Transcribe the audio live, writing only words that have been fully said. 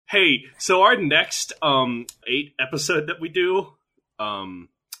Hey, so our next 8 episode that we do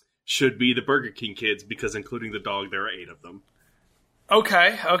should be the Burger King kids, because including the dog, there are 8 of them.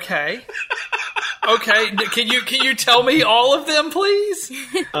 Okay. Okay, can you tell me all of them, please?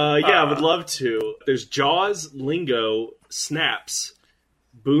 I would love to. There's Jaws, Lingo, Snaps,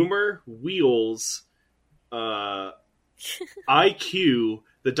 Boomer, Wheels, IQ.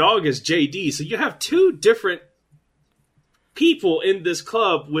 The dog is JD. So you have 2 different people in this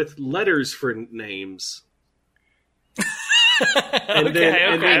club with letters for names.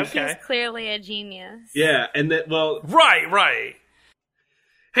 Okay. He's clearly a genius. Yeah, and then, Right.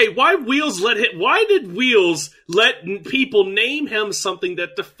 Hey, why did Wheels let people name him something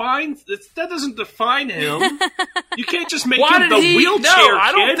that doesn't define him? You can't just make him the wheelchair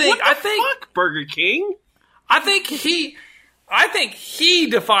kid. Fuck, Burger King? I think he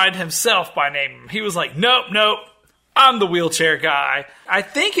defined himself by name. He was like, nope, I'm the wheelchair guy. I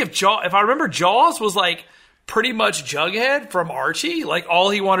think if I remember, Jaws was like pretty much Jughead from Archie. Like all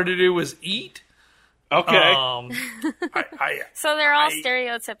he wanted to do was eat. Okay. So they're all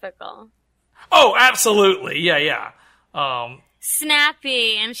stereotypical. Oh, absolutely. Yeah.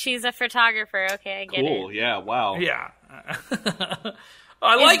 Snappy, and she's a photographer. Okay, I get it. Cool. Yeah. Wow. Yeah.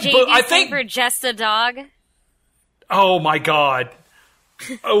 I think for just a dog. Oh my God.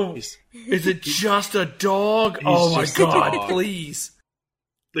 Oh, is it just a dog? Oh my God, please.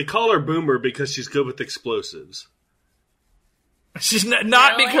 They call her Boomer because she's good with explosives. She's not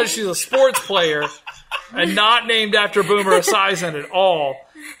Really? Because she's a sports player and not named after Boomer Esiason at all.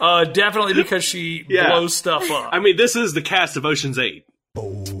 Definitely because she blows stuff up. I mean, this is the cast of Ocean's 8.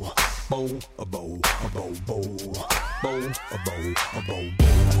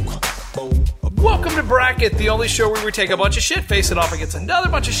 Welcome to Bracket, the only show where we take a bunch of shit, face it off against another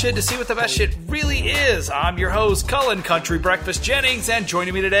bunch of shit to see what the best shit really is. I'm your host, Cullen Country Breakfast Jennings, and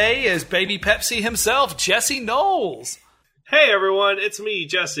joining me today is Baby Pepsi himself, Jesse Knowles. Hey everyone, it's me,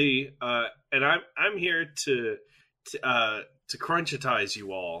 Jesse, and I'm here to crunchitize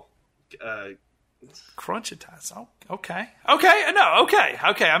you all. Crunchitize. Oh, okay.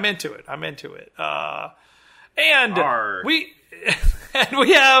 I'm into it. And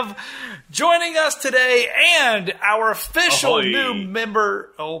we have joining us today and our official new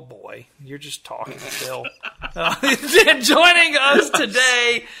member. Oh boy, you're just talking, Phil. Joining us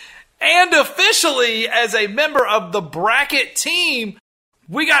today and officially as a member of the Bracket team,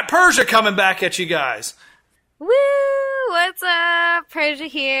 we got Persia coming back at you guys. Woo! What's up? Persia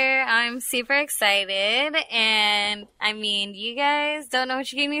here. I'm super excited. And, I mean, you guys don't know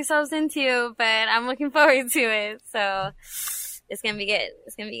what you're getting yourselves into, but I'm looking forward to it. So, it's going to be good.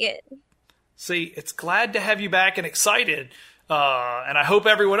 See, it's glad to have you back and excited. And I hope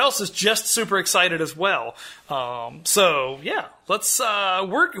everyone else is just super excited as well. So yeah, let's,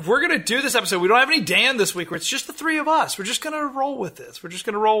 we're going to do this episode. We don't have any Dan this week. It's just the 3 of us. We're just going to roll with this. Just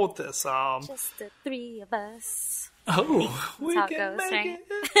the 3 of us. Oh, we can make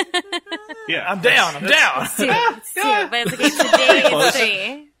it. Yeah, I'm down. It's 2, but it's okay. Today it's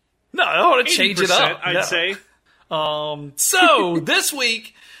 3. No, I want to change it up. I'd say. So this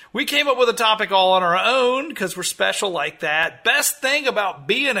week, we came up with a topic all on our own because we're special like that. Best thing about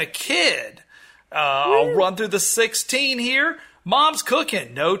being a kid. I'll run through the 16 here. Mom's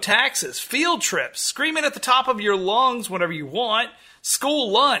cooking, no taxes, field trips, screaming at the top of your lungs whenever you want,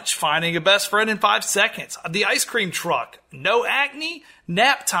 school lunch, finding a best friend in 5 seconds, the ice cream truck, no acne,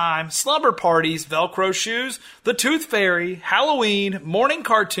 nap time, slumber parties, Velcro shoes, the tooth fairy, Halloween, morning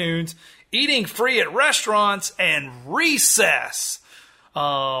cartoons, eating free at restaurants, and recess.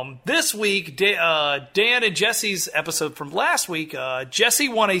 This week, Dan and Jesse's episode from last week, Jesse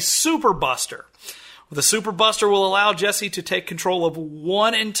won a Super Buster. The Super Buster will allow Jesse to take control of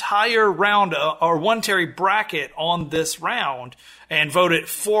one entire round, or one entire bracket on this round, and vote it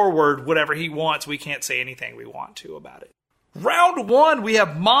forward whatever he wants. We can't say anything we want to about it. Round 1, we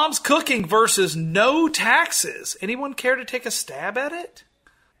have Mom's Cooking versus No Taxes. Anyone care to take a stab at it?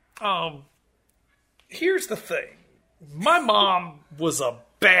 Here's the thing. My mom was a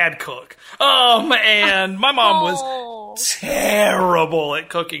bad cook. And my mom was terrible at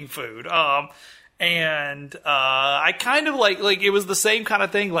cooking food. And I kind of like it was the same kind of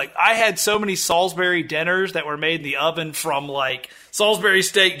thing. Like, I had so many Salisbury dinners that were made in the oven from, like, Salisbury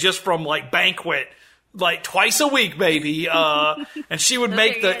steak just from, like, Banquet, like, twice a week, maybe. And she would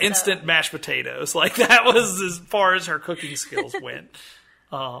make the instant mashed potatoes. Like, that was as far as her cooking skills went.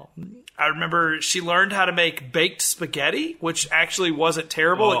 I remember she learned how to make baked spaghetti, which actually wasn't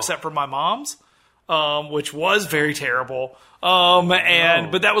terrible except for my mom's, which was very terrible.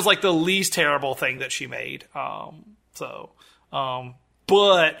 But that was like the least terrible thing that she made. But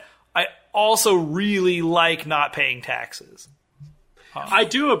but I also really like not paying taxes. I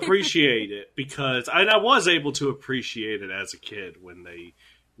do appreciate it because I was able to appreciate it as a kid when they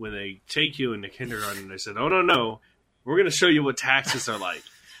take you into kindergarten and they said, "Oh no, we're going to show you what taxes are like,"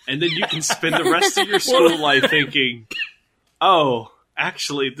 and then you can spend the rest of your school life thinking, "Oh,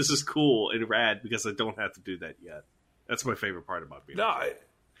 actually, this is cool and rad because I don't have to do that yet." That's my favorite part about being.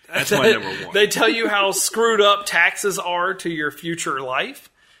 That's my number one. They tell you how screwed up taxes are to your future life,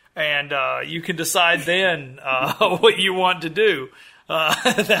 and you can decide then what you want to do.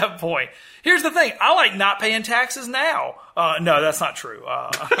 At that point. Here's the thing. I like not paying taxes now. No, that's not true.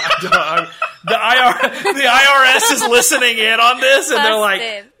 The IRS is listening in on this, and they're like,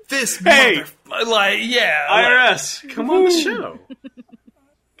 IRS, come on the show.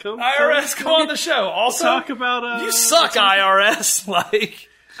 Come on the show. Also, talk about... you suck, IRS.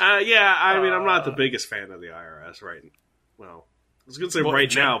 I'm not the biggest fan of the IRS right now. Well, I was going to say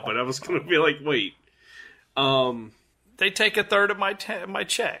right now, but I was going to be like, wait. They take a third of my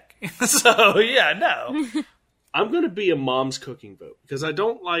check. So, yeah, no. I'm going to be a mom's cooking vote because I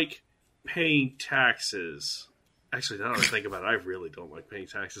don't like paying taxes. Actually, now that I think about it, I really don't like paying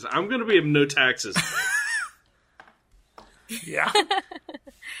taxes. I'm going to be a no taxes vote. Yeah.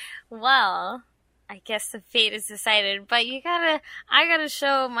 Well, I guess the fate is decided, but I gotta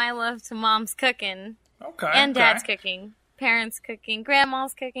show my love to mom's cooking. Okay. And dad's cooking. Parents cooking.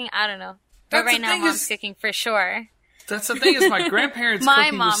 Grandma's cooking. I don't know. But right now, mom's cooking for sure. That's the thing is my grandparents'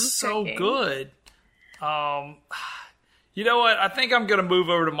 cooking was so cooking. good. You know what? I think I'm going to move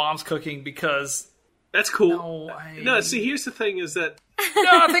over to mom's cooking because... That's cool. See, here's the thing is that... No,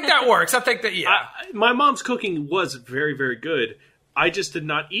 I think that works. I think that, yeah. My mom's cooking was very, very good. I just did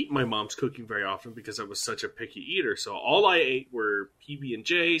not eat my mom's cooking very often because I was such a picky eater. So all I ate were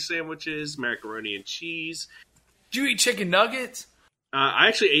PB&J sandwiches, macaroni and cheese. Did you eat chicken nuggets? I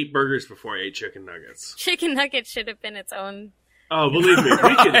actually ate burgers before I ate chicken nuggets. Chicken nuggets should have been its own. Oh, believe me,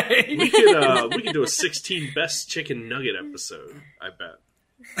 we could do a 16 best chicken nugget episode. I bet.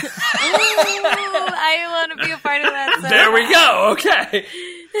 Ooh, I want to be a part of that. So there we go. Okay.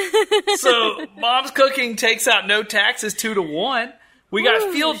 So mom's cooking takes out no taxes 2-1. We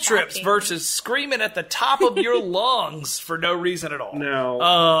got field trips versus screaming at the top of your lungs for no reason at all.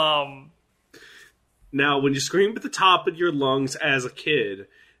 Now, when you scream at the top of your lungs as a kid,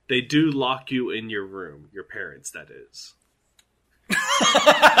 they do lock you in your room. Your parents, that is.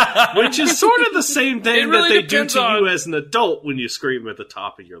 Which is sort of the same thing that they do to you as an adult when you scream at the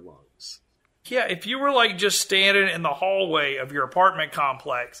top of your lungs. Yeah, if you were like just standing in the hallway of your apartment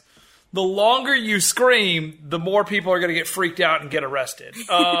complex, the longer you scream, the more people are going to get freaked out and get arrested.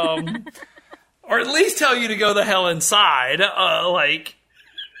 Or at least tell you to go the hell inside.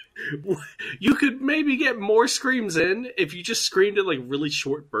 You could maybe get more screams in if you just screamed in like really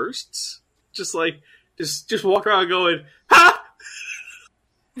short bursts. Just walk around going, ha!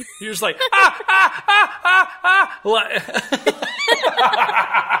 You're just like, ah, ah, ah, ah, ah.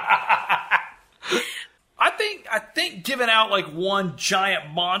 I think giving out like one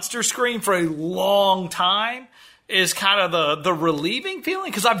giant monster scream for a long time is kind of the relieving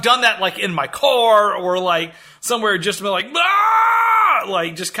feeling, because I've done that like in my car or like somewhere, just been like, ah!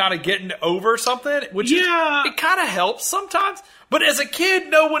 Like just kind of getting over something, which it kind of helps sometimes. But as a kid,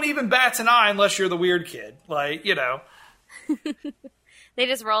 no one even bats an eye unless you're the weird kid. Like, you know. They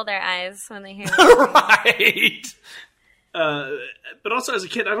just roll their eyes when they hear it. Right. But also as a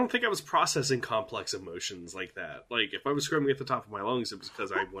kid, I don't think I was processing complex emotions like that. Like, if I was screaming at the top of my lungs, it was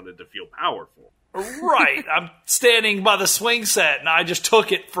because I wanted to feel powerful. Right. I'm standing by the swing set, and I just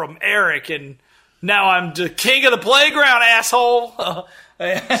took it from Eric, and now I'm the king of the playground, asshole.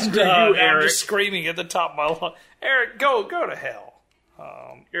 And Eric. I'm just screaming at the top of my lungs. Eric, go to hell.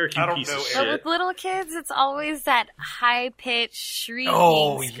 Eric, you piece of shit. But with little kids, it's always that high-pitched,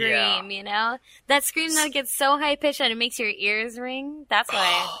 shrieking scream, you know? That scream that gets so high-pitched that it makes your ears ring. That's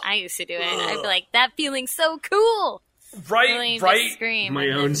why I used to do it. I'd be like, that feeling's so cool! Right. Scream, my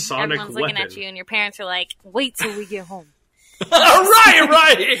own sonic everyone's weapon. looking at you, and your parents are like, wait till we get home. Right.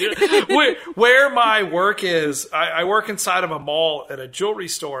 Where my work is, I work inside of a mall at a jewelry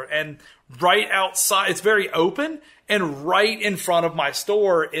store, and right outside, it's very open, and right in front of my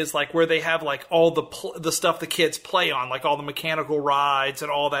store is like where they have like all the stuff the kids play on, like all the mechanical rides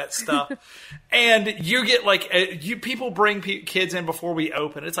and all that stuff. And you get like, people bring kids in before we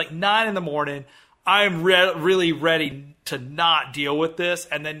open. It's like 9 a.m. I'm really ready to not deal with this.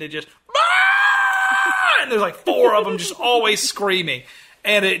 And then they just, and there's like 4 of them just always screaming.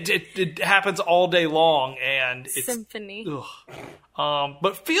 and it happens all day long, and it's symphony.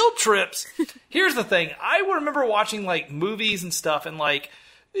 But field trips, here's the thing. I remember watching like movies and stuff, and like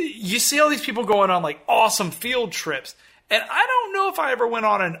you see all these people going on like awesome field trips, and I don't know if I ever went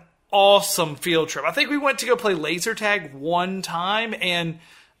on an awesome field trip. I think we went to go play laser tag one time, and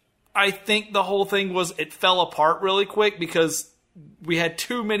I think the whole thing was it fell apart really quick because we had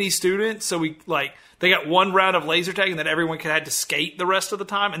too many students, so they got one round of laser tag, and then everyone had to skate the rest of the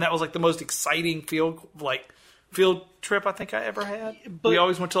time, and that was like the most exciting field trip I think I ever had. But we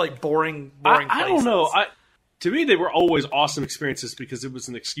always went to like boring places. I don't know. To me, they were always awesome experiences because it was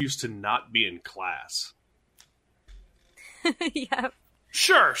an excuse to not be in class. Yeah.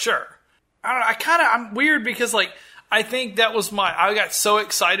 Sure. I don't know. I'm weird because like I think that was I got so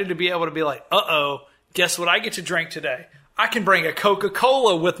excited to be able to be like, guess what I get to drink today? I can bring a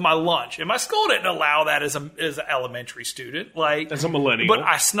Coca-Cola with my lunch. And my school didn't allow that as an elementary student. Like, as a millennial. But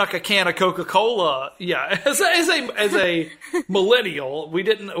I snuck a can of Coca-Cola. Yeah, as a millennial, we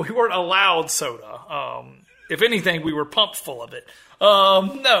weren't allowed soda. If anything, we were pumped full of it.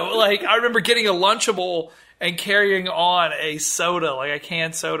 No, like I remember getting a Lunchable and carrying on a soda, like a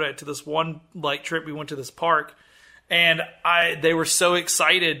canned soda, to this one like trip we went to this park. And they were so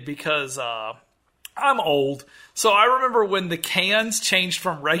excited because I'm old. So I remember when the cans changed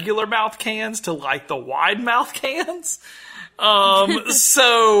from regular mouth cans to like the wide mouth cans.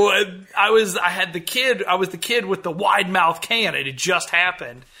 So I was the kid with the wide mouth can. It had just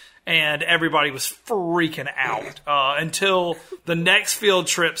happened, and everybody was freaking out until the next field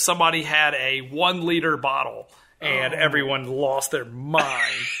trip. Somebody had a 1 liter bottle, and everyone lost their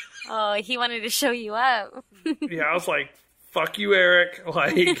mind. Oh, he wanted to show you up. Yeah, I was like, "Fuck you, Eric!"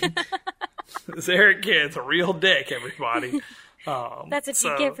 Like. This Eric kid's a real dick, everybody. That's what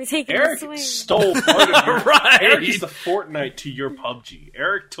you get for taking Eric a swing. Stole part of your right. Eric is the Fortnite to your PUBG.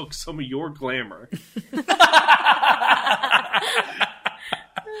 Eric took some of your glamour.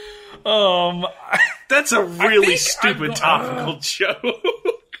 That's a really stupid topical joke.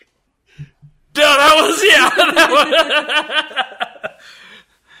 No,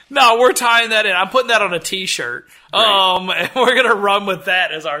 No, we're tying that in. I'm putting that on a T-shirt. Right. And we're gonna run with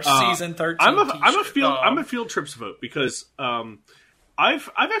that as our season 13. I'm a field trips vote because I've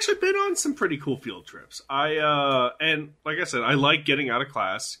actually been on some pretty cool field trips. And like I said, I like getting out of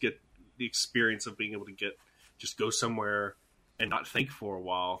class, get the experience of being able to just go somewhere and not think for a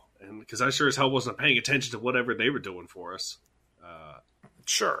while. And because I sure as hell wasn't paying attention to whatever they were doing for us.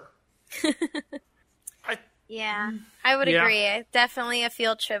 Sure. Yeah, I would agree. Definitely a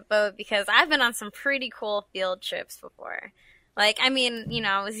field trip vote because I've been on some pretty cool field trips before. Like, I mean,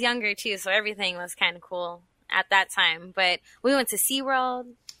 I was younger too, so everything was kind of cool at that time. But we went to SeaWorld.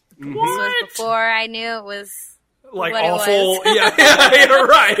 What? This was before I knew it was like what awful. It was. Yeah, you're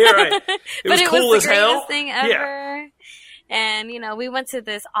right. It was cool was as the hell. Greatest thing ever. And, we went to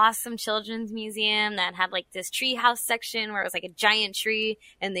this awesome children's museum that had like this tree house section where it was like a giant tree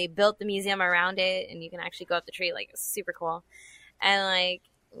and they built the museum around it and you can actually go up the tree. Like, it was super cool. And like,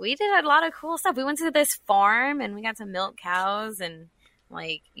 we did a lot of cool stuff. We went to this farm and we got to milk cows and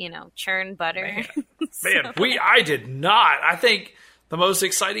like, churn butter. Man, I did not. I think the most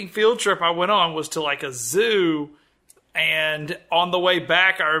exciting field trip I went on was to like a zoo. And on the way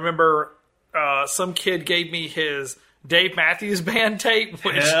back, I remember some kid gave me his Dave Matthews Band tape.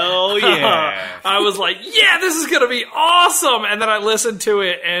 Which, hell yeah. I was like, yeah, this is going to be awesome. And then I listened to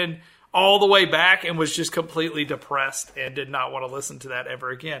it and all the way back and was just completely depressed and did not want to listen to that ever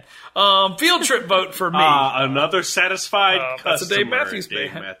again. Field trip vote for me. Another satisfied customer, that's a Dave Matthews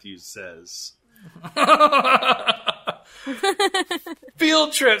Dave Band. Matthews says.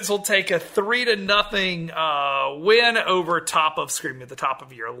 Field trips will take a 3-0 win over Top of Screaming at the Top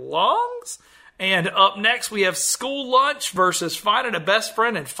of Your Lungs. And up next, we have school lunch versus finding a best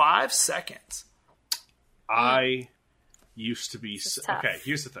friend in 5 seconds. I used to be... tough. Okay,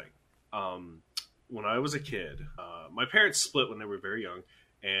 here's the thing. When I was a kid, my parents split when they were very young.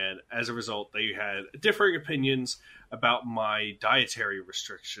 And as a result, they had differing opinions about my dietary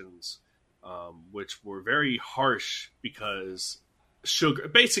restrictions, which were very harsh because sugar...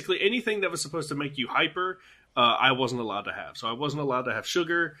 Basically, anything that was supposed to make you hyper... I wasn't allowed to have. So I wasn't allowed to have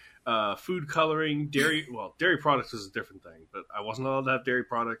sugar, food coloring, dairy. Well, dairy products is a different thing, but I wasn't allowed to have dairy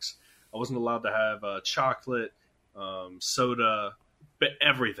products. I wasn't allowed to have chocolate, soda, but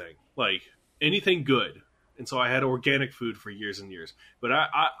everything, like anything good. And so I had organic food for years and years. But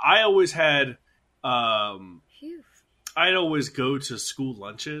I always had, I'd always go to school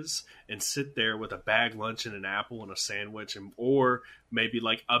lunches and sit there with a bag lunch and an apple and a sandwich, or maybe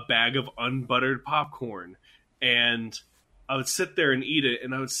like a bag of unbuttered popcorn. And I would sit there and eat it,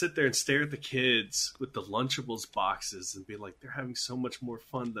 and I would sit there and stare at the kids with the Lunchables boxes and be like, they're having so much more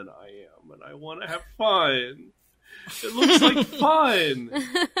fun than I am, and I want to have fun. It looks like fun.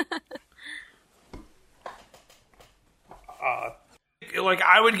 Like,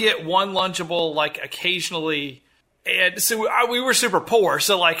 I would get one Lunchable, like, occasionally, and so we were super poor,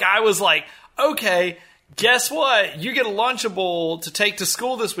 so, like, I was like, okay, guess what? You get a Lunchable to take to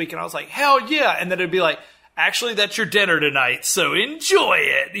school this week, and I was like, hell yeah, and then it'd be like, actually, that's your dinner tonight, so enjoy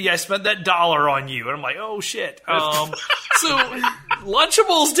it. Yeah, I spent that $1 on you. And I'm like, oh, shit. So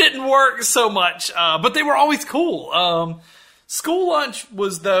Lunchables didn't work so much, but they were always cool. School lunch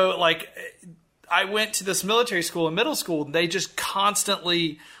was, though, like, I went to this military school in middle school, and they just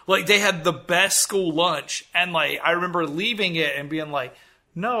constantly, like, they had the best school lunch. And, like, I remember leaving it and being like,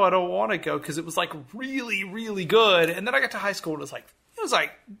 no, I don't want to go, because it was, like, really, really good. And then I got to high school, and it was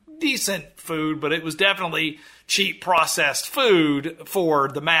like decent food, but it was definitely cheap processed food for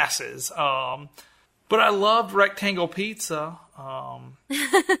the masses. But I loved rectangle pizza.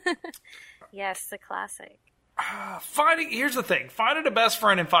 Yes, the classic. Here's the thing. Finding a best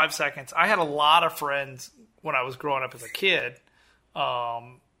friend in 5 seconds. I had a lot of friends when I was growing up as a kid.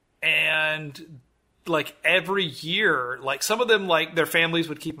 And like every year, like some of them, like their families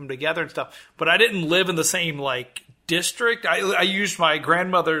would keep them together and stuff, but I didn't live in the same like district. I used my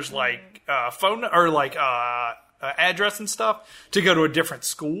grandmother's like phone or like address and stuff to go to a different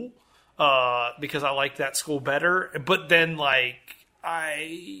school because I liked that school better. But then like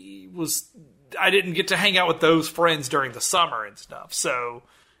I didn't get to hang out with those friends during the summer and stuff. So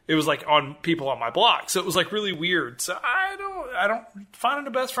it was like on people on my block. So it was like really weird. So I don't finding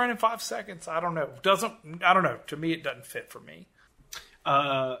a best friend in 5 seconds. I don't know. I don't know. To me, it doesn't fit for me.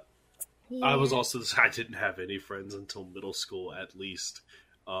 I was also, I didn't have any friends until middle school at least.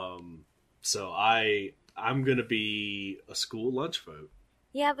 So I'm going to be a school lunch vote.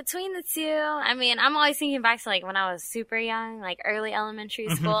 Yeah, between the two, I mean, I'm always thinking back to like when I was super young, like early elementary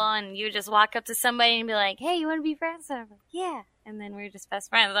school, and you would just walk up to somebody and be like, hey, you want to be friends? And I'm like, yeah. And then we were just best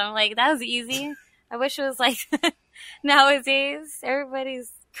friends. I'm like, that was easy. I wish it was like nowadays.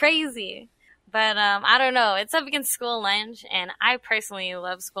 Everybody's crazy. But I don't know. It's up against school lunch, and I personally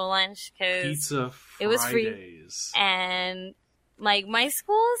love school lunch because it was free. And like my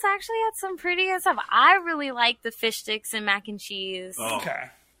schools actually had some pretty good stuff. I really liked the fish sticks and mac and cheese. Oh. Okay.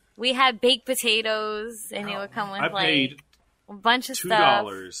 We had baked potatoes, and it would come with like a bunch of stuff.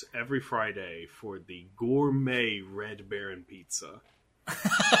 $2 every Friday for the gourmet Red Baron pizza.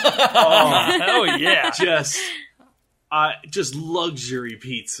 Oh yeah! Just luxury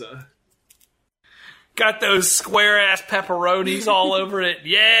pizza. Got those square ass pepperonis all over it.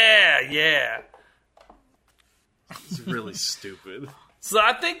 Yeah. It's really stupid. So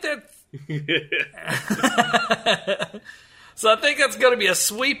I think that's going to be a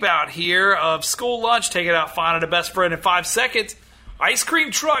sweep out here of school lunch. Taking out finding a best friend in 5 seconds. Ice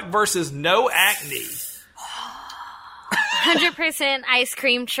cream truck versus no acne. 100% ice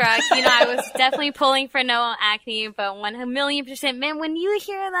cream truck. You know, I was definitely pulling for no acne, but 1,000,000%. Man, when you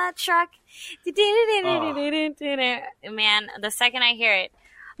hear that truck, man, the second I hear it,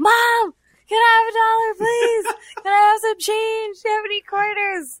 Mom, can I have $1, please? Can I have some change? Do you have any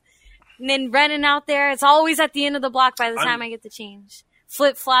quarters? And then running out there, it's always at the end of the block by the time I get the change.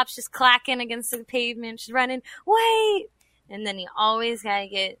 Flip-flops just clacking against the pavement, just running, wait! And then you always gotta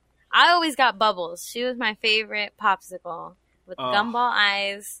get... I always got Bubbles. She was my favorite popsicle with gumball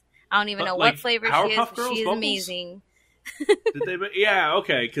eyes. I don't even know what flavor she is, but she is amazing. Did they? Yeah,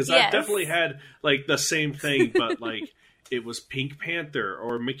 okay, because yes. I've definitely had like the same thing, but like it was Pink Panther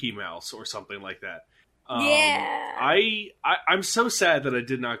or Mickey Mouse or something like that. I'm so sad that I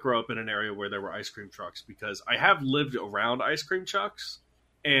did not grow up in an area where there were ice cream trucks because I have lived around ice cream trucks,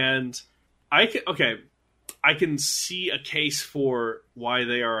 and I can see a case for why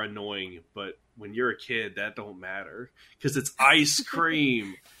they are annoying, but when you're a kid, that don't matter because it's ice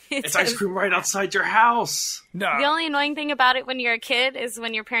cream. It's ice cream right outside your house. No. The only annoying thing about it when you're a kid is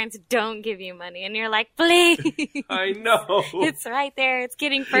when your parents don't give you money and you're like, please. I know. It's right there. It's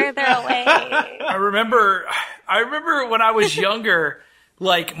getting further away. I remember when I was younger,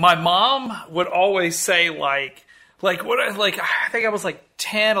 like my mom would always say I think I was like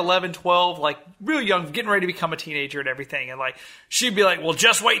 10, 11, 12, like real young, getting ready to become a teenager and everything. And like, she'd be like, well,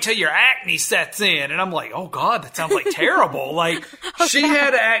 just wait till your acne sets in. And I'm like, oh God, that sounds like terrible. Like she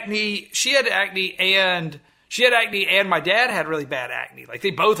had acne and my dad had really bad acne. Like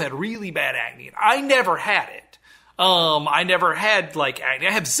they both had really bad acne. And I never had it. I never had like acne.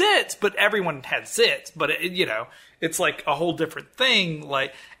 I have zits, but everyone had zits, but it's like a whole different thing.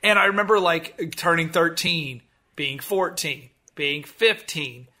 Like, and I remember like turning 13 being 14, being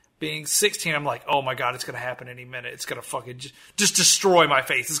 15, being 16. I'm like, oh my God, it's going to happen any minute. It's going to fucking just destroy my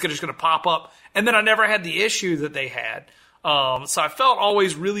face. It's just going to pop up. And then I never had the issue that they had. So I felt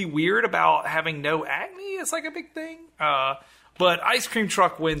always really weird about having no acne. It's like a big thing. But Ice Cream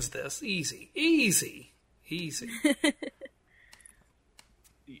Truck wins this. Easy.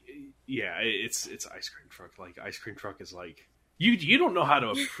 Yeah, it's Ice Cream Truck. Like, Ice Cream Truck is like, you don't know how to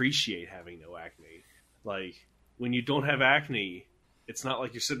appreciate having no acne. Like, when you don't have acne, it's not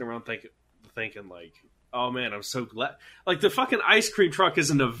like you're sitting around thinking like, oh man, I'm so glad. Like, the fucking Ice Cream Truck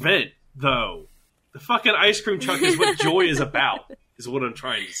is an event, though. The fucking Ice Cream Truck is what joy is about, is what I'm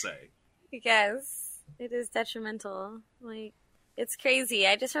trying to say. Yes, it is detrimental. Like, it's crazy.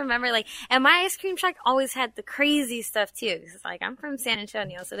 I just remember, like, and my Ice Cream Truck always had the crazy stuff too. Because, like, I'm from San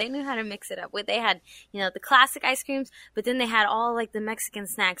Antonio, so they knew how to mix it up. They had, the classic ice creams, but then they had all, like, the Mexican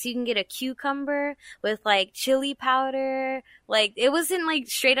snacks. You can get a cucumber with, like, chili powder. Like, it wasn't, like,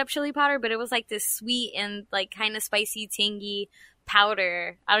 straight up chili powder, but it was, like, this sweet and, like, kind of spicy, tangy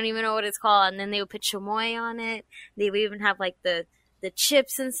powder. I don't even know what it's called. And then they would put chamoy on it. They would even have, like, the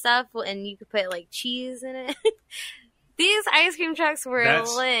chips and stuff, and you could put, like, cheese in it. These Ice Cream Trucks were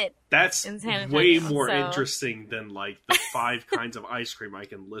lit. That's way more interesting than, like, the 5 kinds of ice cream I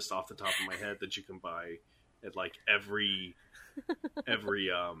can list off the top of my head that you can buy at, like, every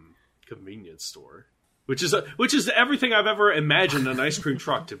convenience store. Which is everything I've ever imagined an ice cream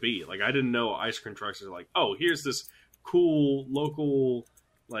truck to be. Like, I didn't know ice cream trucks are like, oh, here's this cool local,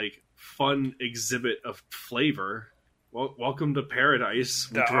 like, fun exhibit of flavor. Well, welcome to paradise.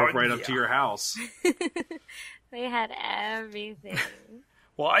 We drove right up to your house. They had everything.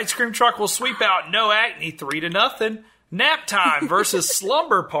 Well, Ice Cream Truck will sweep out no acne 3-0. Nap time versus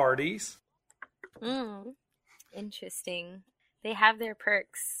slumber parties. Interesting. They have their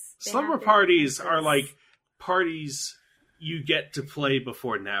perks. Slumber parties are like parties you get to play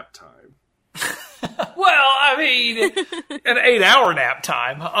before nap time. Well, I mean, an 8-hour nap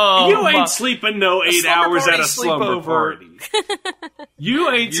time. You ain't sleeping no 8 hours at a slumber party.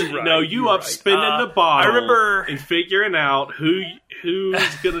 You ain't. Right, no, you up spinning the bottle. I remember and figuring out who's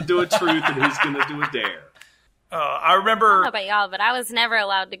gonna do a truth and who's gonna do a dare. I remember. I don't know about y'all, but I was never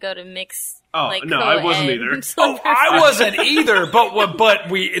allowed to go to mix. Oh, like, no, I wasn't either. I wasn't either, but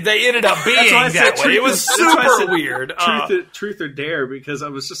they ended up being that way. It was super weird. Truth or dare, because I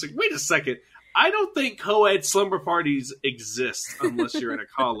was just like, wait a second. I don't think co-ed slumber parties exist unless you're in a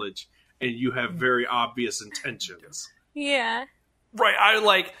college and you have very obvious intentions. Yeah.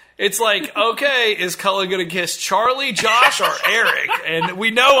 Right, it's like, okay, is Cullen gonna kiss Charlie, Josh, or Eric? And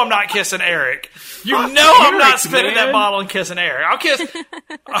we know I'm not kissing Eric. I'm not spinning that bottle and kissing Eric. I'll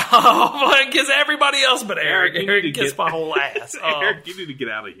kiss everybody else but Eric. Eric can kiss my whole ass. Eric, you need to get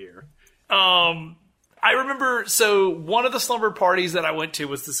out of here. I remember, one of the slumber parties that I went to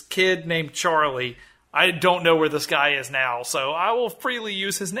was this kid named Charlie. I don't know where this guy is now, so I will freely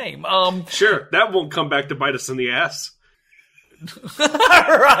use his name. Sure, that won't come back to bite us in the ass.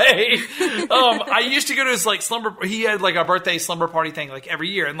 Right. I used to go to his he had like a birthday slumber party thing like every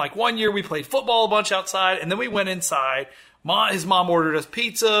year. And like one year we played football a bunch outside and then we went inside. His mom ordered us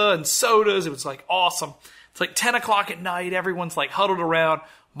pizza and sodas. It was like awesome. It's like 10 o'clock at night. Everyone's like huddled around.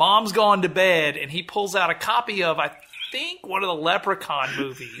 Mom's gone to bed and he pulls out a copy of, I think, one of the Leprechaun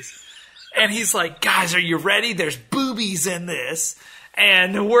movies. And he's like, guys, are you ready? There's boobies in this.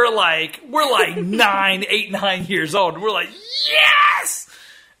 And we're like 8, 9 years old. And we're like, yes!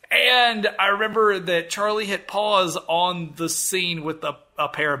 And I remember that Charlie hit pause on the scene with a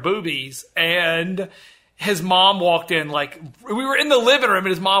pair of boobies. And his mom walked in, we were in the living room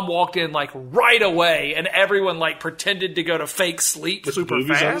and his mom walked in right away. And everyone pretended to go to fake sleep with super boobies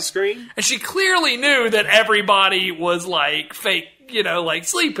fast. On the screen? And she clearly knew that everybody was fake,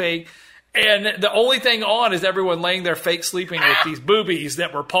 sleeping. And the only thing on is everyone laying there fake sleeping with these boobies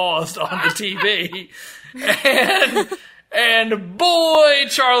that were paused on the TV. And boy,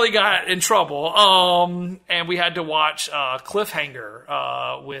 Charlie got in trouble. And we had to watch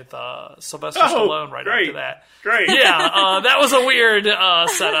Cliffhanger with Sylvester Stallone after that. Great. Yeah, that was a weird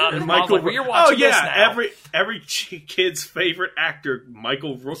setup. And Michael, you're watching this now. Every kid's favorite actor,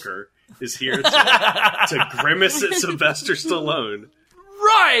 Michael Rooker, is here to grimace at Sylvester Stallone.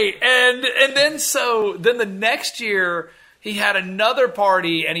 Right, and then the next year he had another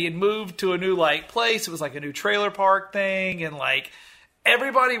party and he had moved to a new place. It was a new trailer park thing, and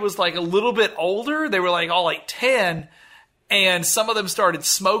everybody was a little bit older. They were all 10, and some of them started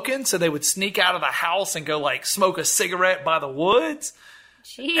smoking, so they would sneak out of the house and go smoke a cigarette by the woods.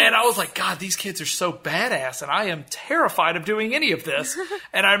 Jeez. And I was like, God, these kids are so badass, and I am terrified of doing any of this.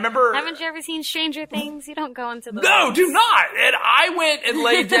 And I remember... Haven't you ever seen Stranger Things? You don't go into the No, woods. do not! And I went and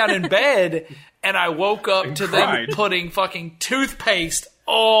laid down in bed, and I woke up to them putting fucking toothpaste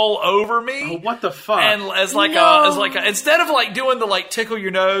all over me. Oh, what the fuck? And as like a instead of like doing the like tickle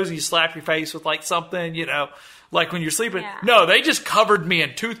your nose and you slap your face with like something, you know, like when you're sleeping. Yeah. No, they just covered me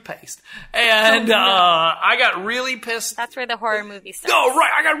in toothpaste. And I got really pissed. That's where the horror movie starts. No,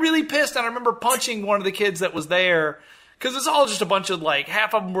 right. I got really pissed, and I remember punching one of the kids that was there. Because it's all just a bunch of like,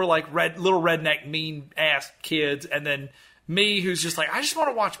 half of them were like little redneck mean ass kids, and then me, who's just like, I just want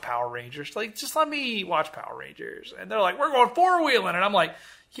to watch Power Rangers. Like, just let me watch Power Rangers. And they're like, we're going four-wheeling. And I'm like,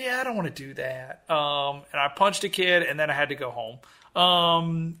 yeah, I don't want to do that. And I punched a kid, and then I had to go home.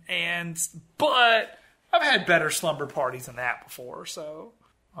 But I've had better slumber parties than that before. So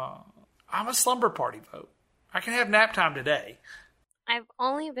I'm a slumber party vote. I can have nap time today. I've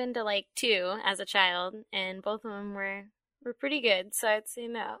only been to like 2 as a child, and both of them were pretty good. So I'd say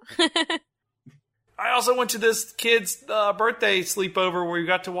no. I also went to this kid's birthday sleepover where we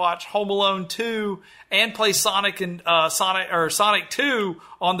got to watch Home Alone 2 and play Sonic 2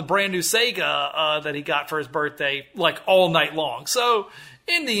 on the brand new Sega that he got for his birthday, like all night long. So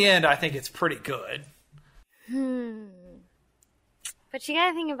in the end, I think it's pretty good. But you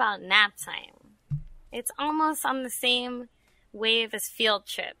gotta think about nap time. It's almost on the same wave as field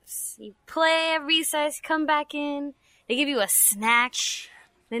trips. You play at recess, come back in, they give you a snack,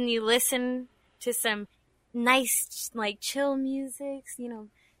 then you listen to some nice, like, chill music, you know,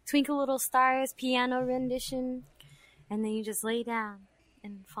 Twinkle Little Stars, piano rendition, and then you just lay down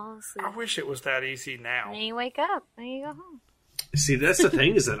and fall asleep. I wish it was that easy now. And then you wake up, and you go home. See, that's the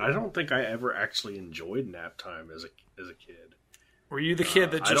thing, is that I don't think I ever actually enjoyed nap time as a kid. Were you the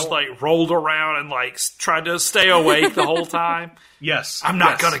kid that just, like, rolled around and, like, tried to stay awake the whole time? Yes. I'm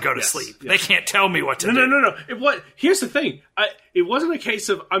not going to go to sleep. Yes. They can't tell me what to do. No. Here's the thing. It wasn't a case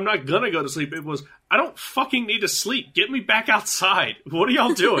of I'm not going to go to sleep. It was, I don't fucking need to sleep. Get me back outside. What are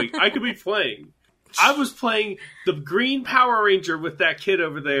y'all doing? I could be playing. I was playing the Green Power Ranger with that kid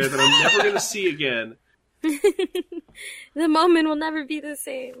over there that I'm never going to see again. The moment will never be the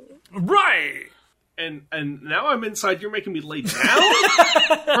same. Right. And now I'm inside. You're making me lay down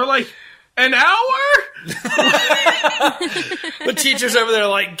for like an hour? The teacher's over there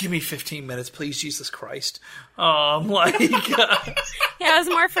like, give me 15 minutes, please, Jesus Christ. Yeah, it was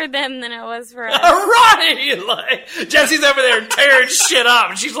more for them than it was for us. Right! Like, Jessie's over there tearing shit up,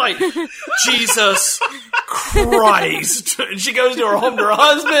 and she's like, Jesus Christ. And she goes to her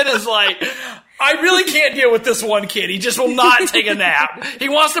husband and is like, I really can't deal with this one kid. He just will not take a nap. He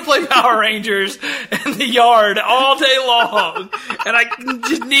wants to play Power Rangers in the yard all day long. And I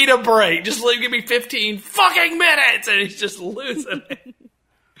just need a break. Just give me 15 fucking minutes. And he's just losing it.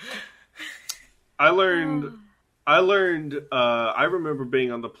 I remember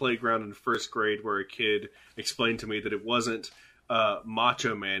being on the playground in first grade where a kid explained to me that it wasn't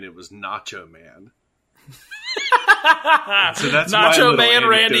Macho Man, it was Nacho Man. So that's Nacho Man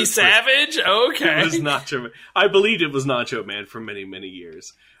Randy Savage? Okay. It was Nacho Man. I believed it was Nacho Man for many, many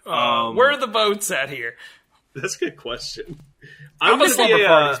years. Where are the votes at here? That's a good question. I'm a slumber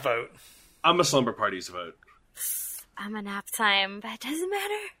party's vote. I'm a slumber party's vote. I'm a nap time, but it doesn't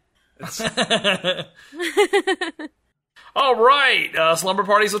matter. All right. Slumber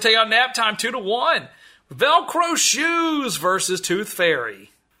parties will take out nap time 2-1. Velcro shoes versus Tooth Fairy.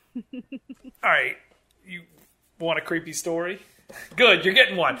 All right. Want a creepy story? Good, you're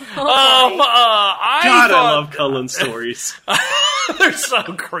getting one. I love Cullen stories. They're so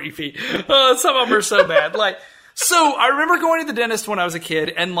creepy. Some of them are so bad. So I remember going to the dentist when I was a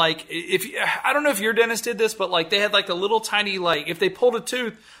kid, and like, I don't know if your dentist did this, but like they had like the little tiny, like if they pulled a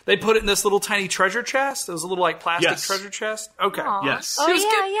tooth, they put it in this little tiny treasure chest. It was a little like plastic treasure chest. Okay. Aww. Yes. Oh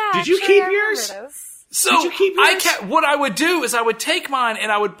yeah. Did you keep yours? So what I would do is I would take mine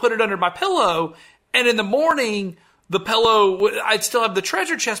and I would put it under my pillow. And in the morning, the pillow, I'd still have the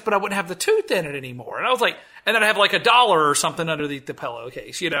treasure chest, but I wouldn't have the tooth in it anymore. And I was like, and then I'd have like $1 or something underneath the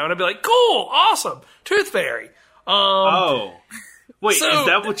pillowcase, you know? And I'd be like, cool, awesome, Tooth Fairy. Wait, is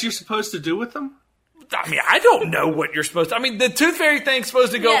that what you're supposed to do with them? I mean, I don't know what you're supposed to. I mean, the Tooth Fairy thing's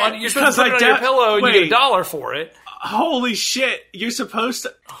supposed to go on. You're supposed to put it on your pillow and you get $1 for it. Holy shit, you're supposed to...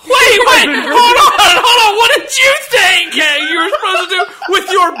 Wait, hold on, what did you think you were supposed to do with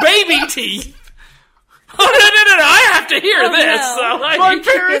your baby teeth? Oh, no, I have to hear this. No. So, like, my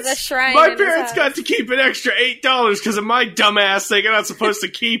parents got to keep an extra $8 because of my dumbass thing. I'm not supposed to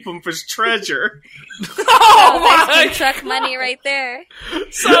keep them for treasure. Oh, my! Truck money right there.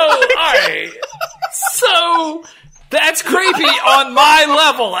 So, alright. So, That's creepy on my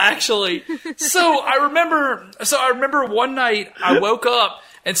level, actually. So I remember one night I woke up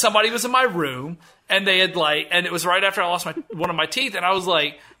and somebody was in my room and they had and it was right after I lost one of my teeth, and I was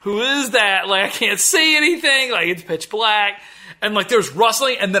like, who is that? Like, I can't see anything. Like, it's pitch black. And there was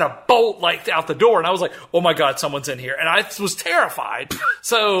rustling and then a bolt out the door. And I was like, oh my God, someone's in here. And I was terrified.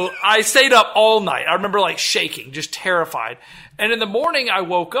 So I stayed up all night. I remember shaking, just terrified. And in the morning I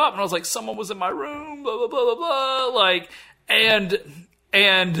woke up and I was like, someone was in my room, blah, blah, blah, blah, blah.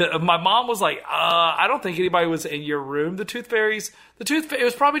 And my mom was like, I don't think anybody was in your room. It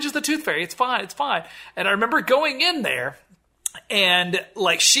was probably just the tooth fairy. It's fine. And I remember going in there. And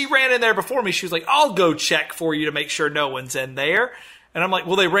she ran in there before me. She was like, I'll go check for you to make sure no one's in there. And I'm like,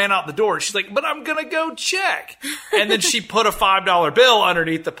 well, they ran out the door. And she's like, but I'm going to go check. And then she put a $5 bill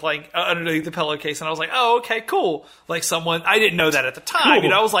underneath the pillowcase. And I was like, oh, okay, cool. Someone, I didn't know that at the time.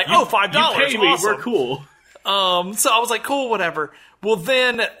 Cool. I was like, $5. You pay me, awesome. We're cool. So I was like, cool, whatever. Well,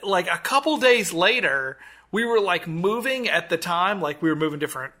 then a couple days later, we were moving at the time. We were moving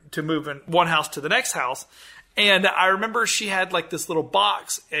one house to the next house. And I remember she had this little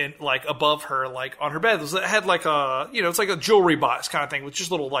box and above her, on her bed. It had it's like a jewelry box kind of thing with just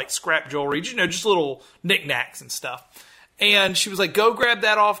little scrap jewelry, just little knickknacks and stuff. And she was like, go grab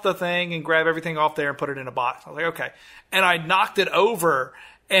that off the thing and grab everything off there and put it in a box. I was like, okay. And I knocked it over,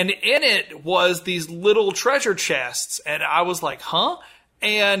 and in it was these little treasure chests. And I was like, huh?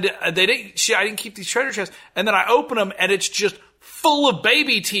 And I didn't keep these treasure chests. And then I open them and it's just full of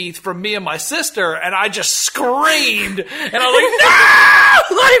baby teeth from me and my sister, and I just screamed, and I was like,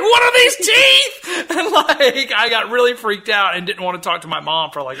 no! What are these teeth? And I got really freaked out and didn't want to talk to my mom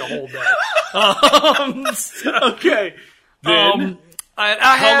for a whole day. Okay. Then,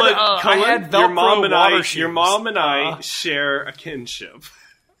 I had Velcro water shoes. Your mom and I share a kinship.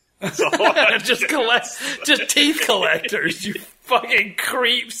 That's all just teeth collectors, you fucking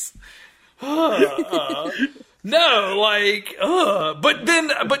creeps. No, but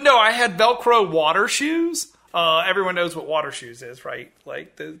no, I had Velcro water shoes. Everyone knows what water shoes is, right?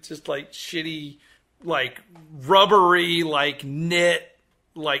 Just shitty, rubbery,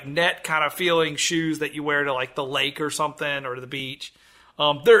 net kind of feeling shoes that you wear to the lake or something, or to the beach.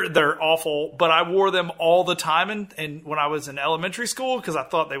 They're awful, but I wore them all the time and when I was in elementary school, because I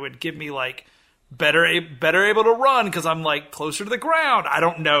thought they would give me better able to run because I'm closer to the ground. I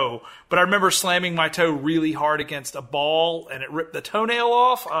don't know. But I remember slamming my toe really hard against a ball and it ripped the toenail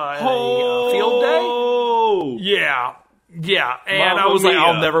off at a field day. Yeah. And I was like,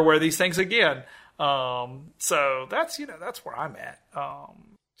 I'll never wear these things again. So that's where I'm at.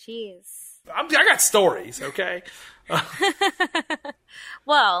 Jeez. I got stories, okay?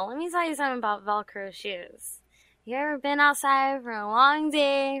 Well, let me tell you something about Velcro shoes. You ever been outside for a long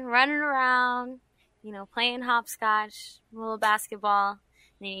day, running around, playing hopscotch, a little basketball, and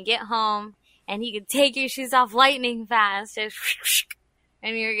then you get home, and you can take your shoes off lightning fast,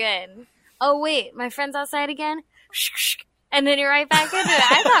 and you're good. Oh, wait, my friend's outside again? And then you're right back into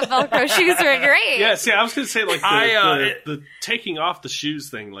it. I thought Velcro shoes were great. Yeah, see, I was going to say, the taking off the shoes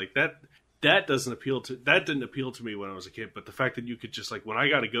thing, that didn't appeal to me when I was a kid, but the fact that you could just when I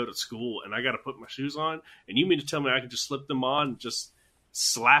got to go to school and I got to put my shoes on, and you mean to tell me I can just slip them on, just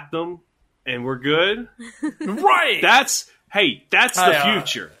slap them, and we're good? Right. That's the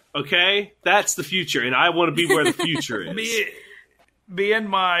future, okay? That's the future, and I want to be where the future is. Me and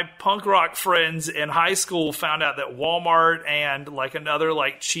my punk rock friends in high school found out that Walmart and another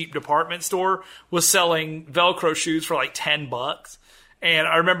cheap department store was selling Velcro shoes for $10. And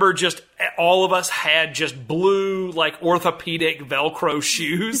I remember just all of us had just blue, orthopedic Velcro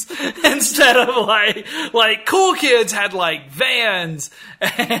shoes instead of cool kids had Vans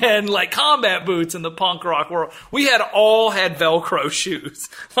and combat boots in the punk rock world. We all had Velcro shoes.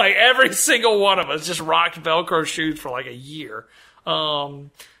 Every single one of us just rocked Velcro shoes for a year.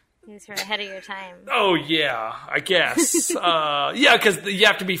 You were ahead of your time. Oh, yeah, I guess. Yeah, because you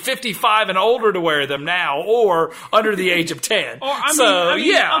have to be 55 and older to wear them now, or under the age of 10. I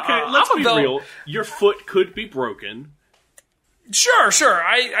mean, okay, let's be real. Your foot could be broken. Sure.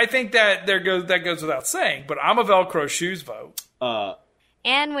 I think that goes without saying, but I'm a Velcro shoes vote.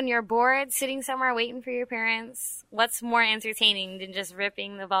 And when you're bored, sitting somewhere waiting for your parents, what's more entertaining than just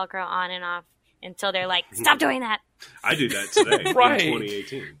ripping the Velcro on and off until they're like, stop doing that? I do that today right. in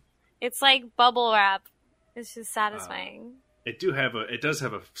 2018. It's like bubble wrap. It's just satisfying. It does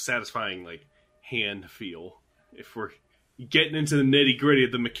have a satisfying hand feel. If we're getting into the nitty gritty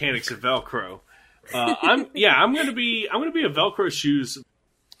of the mechanics of Velcro, I'm gonna be a Velcro shoes.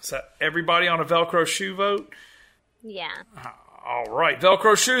 So everybody on a Velcro shoe vote? Yeah. All right,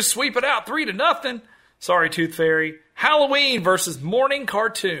 Velcro shoes, sweep it out 3-0. Sorry, Tooth Fairy. Halloween versus morning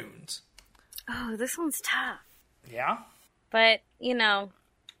cartoons. Oh, this one's tough. Yeah? But,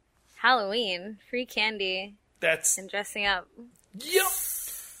 Halloween, free candy, and dressing up. Yep.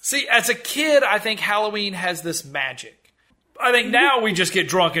 See, as a kid, I think Halloween has this magic. I think now we just get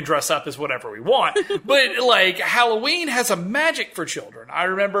drunk and dress up as whatever we want. But, Halloween has a magic for children. I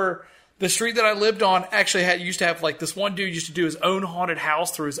remember the street that I lived on actually used to have, this one dude used to do his own haunted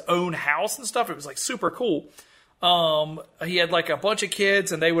house through his own house and stuff. It was, super cool. He had, a bunch of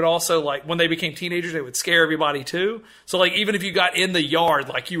kids, and they would also, when they became teenagers, they would scare everybody, too. So, even if you got in the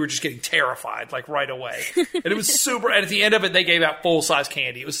yard, you were just getting terrified, right away. And it was super, and at the end of it, they gave out full-size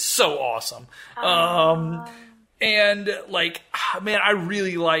candy. It was so awesome. And, man, I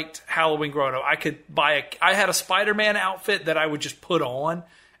really liked Halloween growing up. I had a Spider-Man outfit that I would just put on,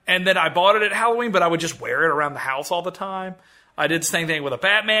 and then I bought it at Halloween, but I would just wear it around the house all the time. I did the same thing with a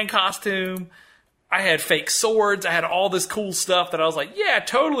Batman costume. I had fake swords. I had all this cool stuff that I was like, yeah,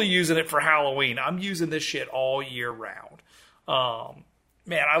 totally using it for Halloween. I'm using this shit all year round.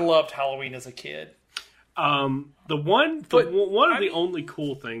 Man, I loved Halloween as a kid. One of the only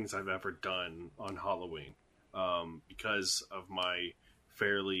cool things I've ever done on Halloween, because of my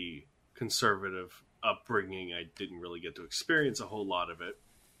fairly conservative upbringing, I didn't really get to experience a whole lot of it.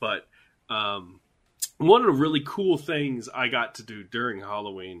 But one of the really cool things I got to do during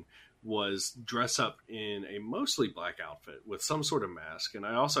Halloween was dress up in a mostly black outfit with some sort of mask. And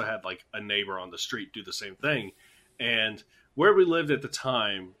I also had a neighbor on the street do the same thing. And where we lived at the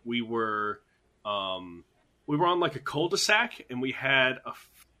time, we were on a cul-de-sac, and we had a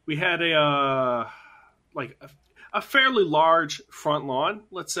fairly large front lawn,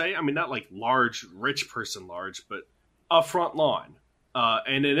 let's say. I mean, not large, rich person large, but a front lawn.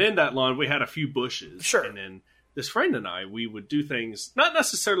 And then in that lawn, we had a few bushes. Sure. And then this friend and I, we would do things, not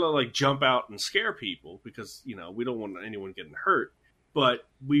necessarily jump out and scare people, because, we don't want anyone getting hurt, but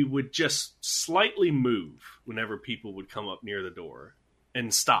we would just slightly move whenever people would come up near the door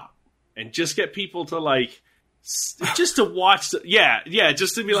and stop and just get people to just to watch.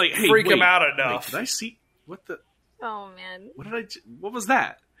 Just to be hey, freak them out enough. Did I see what the? Oh man. What was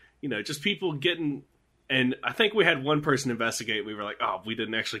that? Just people getting, and I think we had one person investigate. We were like, oh, we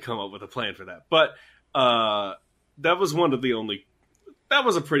didn't actually come up with a plan for that. But, that was that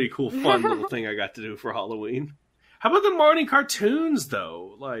was a pretty cool, fun little thing I got to do for Halloween. How about the morning cartoons,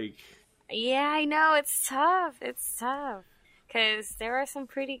 though? Yeah, I know. It's tough. Because there are some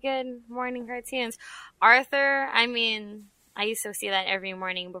pretty good morning cartoons. Arthur, I used to see that every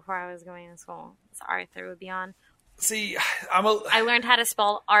morning before I was going to school. So Arthur would be on. See, I learned how to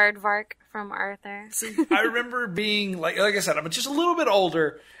spell aardvark from Arthur. See, I remember being, like I said, I'm just a little bit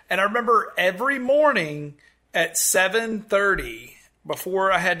older, and I remember every morning at 7:30,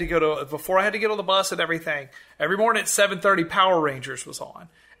 before I had to get on the bus and everything, every morning at 7:30, Power Rangers was on.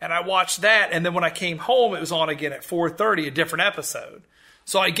 And I watched that, and then when I came home, it was on again at 4:30, a different episode.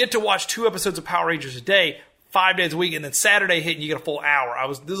 So I get to watch 2 episodes of Power Rangers a day, 5 days a week, and then Saturday hit and you get a full hour.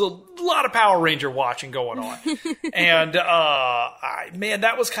 There's a lot of Power Ranger watching going on. And, man,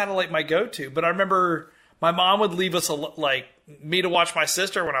 that was kind of my go-to. But I remember my mom would leave us, me to watch my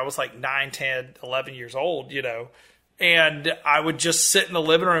sister when I was 9, 10, 11 years old, And I would just sit in the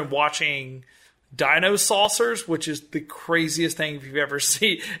living room watching Dino Saucers, which is the craziest thing if you've ever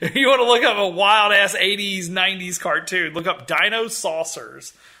seen. If you want to look up a wild-ass 80s, 90s cartoon, look up Dino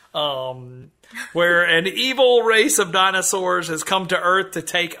Saucers. Where an evil race of dinosaurs has come to Earth to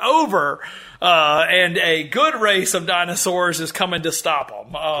take over, and a good race of dinosaurs is coming to stop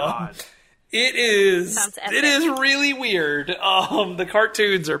them. It is really weird. The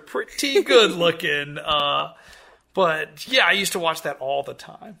cartoons are pretty good looking, but yeah, I used to watch that all the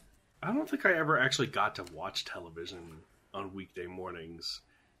time. I don't think I ever actually got to watch television on weekday mornings.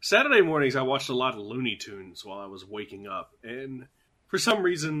 Saturday mornings, I watched a lot of Looney Tunes while I was waking up, and for some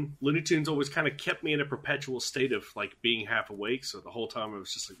reason, Looney Tunes always kind of kept me in a perpetual state of being half awake. So the whole time I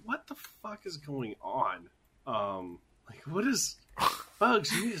was just what the fuck is going on? What is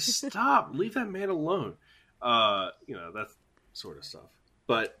Bugs? You need to stop. Leave that man alone. That sort of stuff.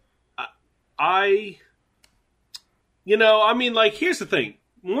 But here's the thing.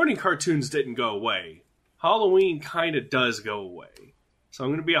 Morning cartoons didn't go away. Halloween kind of does go away. So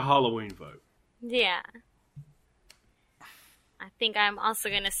I'm going to be a Halloween vote. Yeah. I think I'm also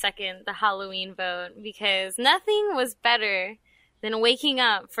going to second the Halloween vote, because nothing was better than waking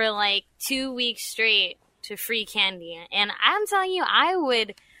up for 2 weeks straight to free candy. And I'm telling you, I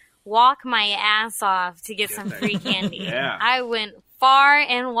would walk my ass off to get some free candy. Yeah. I went far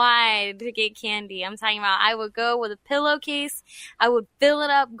and wide to get candy. I'm talking about I would go with a pillowcase, I would fill it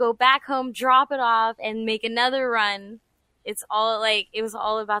up, go back home, drop it off, and make another run. It was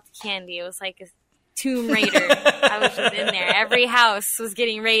all about the candy. It was like a Tomb Raider. I was just in there. Every house was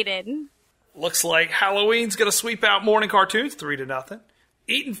getting raided. Looks like Halloween's going to sweep out morning cartoons 3-0.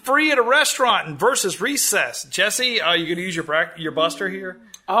 Eating free at a restaurant versus recess. Jesse, you going to use your buster here?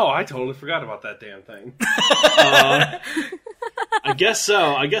 Oh, I totally forgot about that damn thing. I guess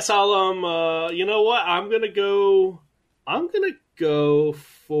so. I guess I'll you know what? I'm gonna go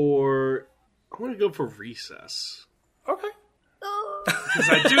for recess. Okay. Because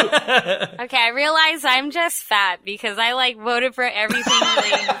I do. Okay, I realize I'm just fat because I voted for everything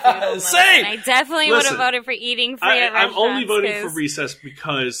relating to food. Same. I definitely would have voted for eating free at restaurants. I'm only voting for recess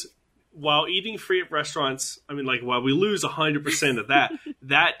because while eating free at restaurants, while we lose 100% of that,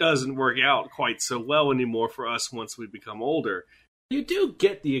 that doesn't work out quite so well anymore for us once we become older. You do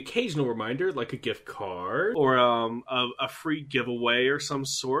get the occasional reminder, like a gift card or a free giveaway or some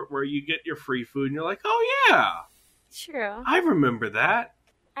sort where you get your free food and you're like, oh yeah. True. I remember that.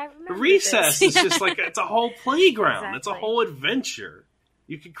 I remember Recess is just it's a whole playground. Exactly. It's a whole adventure.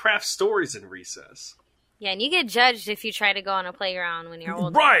 You can craft stories in recess. Yeah, and you get judged if you try to go on a playground when you're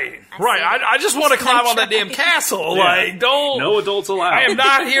older. Right. I just want to climb on that damn castle. Yeah. Don't. No adults allowed. I am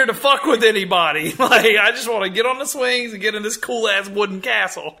not here to fuck with anybody. I just want to get on the swings and get in this cool-ass wooden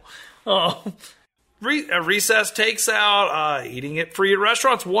castle. Recess takes out eating it free at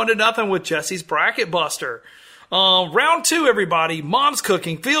restaurants 1-0 with Jesse's Bracket Buster. Round 2, everybody. Mom's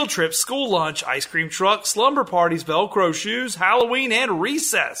cooking, field trips, school lunch, ice cream truck, slumber parties, Velcro shoes, Halloween, and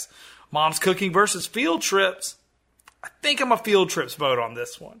recess. Mom's cooking versus field trips. I think I'm a field trips vote on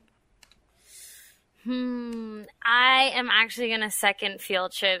this one. I am actually going to second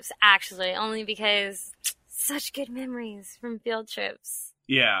field trips, only because such good memories from field trips.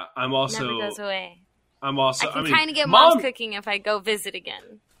 Yeah, I'm also... Never goes away. I can kind of get mom's cooking if I go visit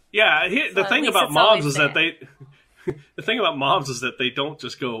again. Yeah, the thing about moms is that the thing about moms is that they don't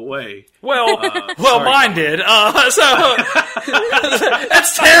just go away. Well, mine did. So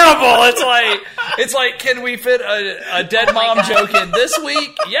that's terrible. It's like, can we fit a dead mom joke in this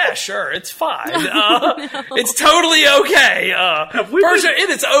week? Yeah, sure, it's fine. It's totally okay. Persia, it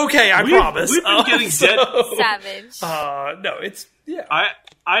is okay. I promise. We've been getting dead savage. No, it's yeah.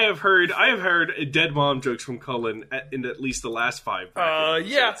 I have heard dead mom jokes from Cullen in at least the last 5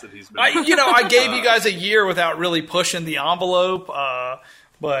 yeah. that he's been I gave you guys a year without really pushing the envelope,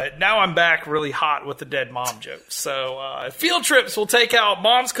 but now I'm back really hot with the dead mom jokes. So field trips will take out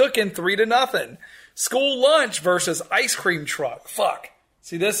Mom's cooking 3-0. School lunch versus ice cream truck. Fuck.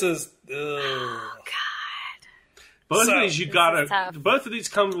 See, this is... Oh, God. Both of these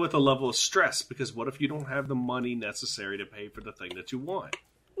come with a level of stress, because what if you don't have the money necessary to pay for the thing that you want?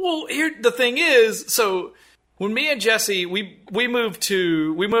 Well, the thing is, so when me and Jesse, we moved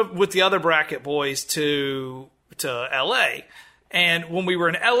with the other bracket boys to LA, and when we were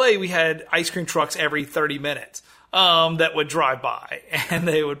in LA, we had ice cream trucks every 30 minutes that would drive by, and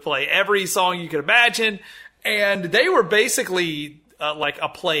they would play every song you could imagine, and they were basically like a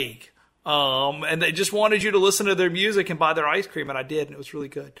plague. And they just wanted you to listen to their music and buy their ice cream, and I did, and it was really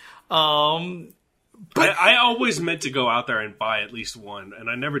good. But I always meant to go out there and buy at least one, and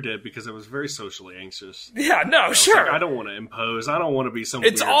I never did because I was very socially anxious. Yeah, no, sure. I don't want to impose. I don't want to be some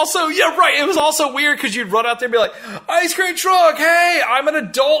It's weird... also, yeah, right. It was also weird because you'd run out there and be like, ice cream truck, hey, I'm an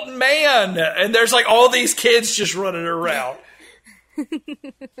adult man. And there's all these kids just running around.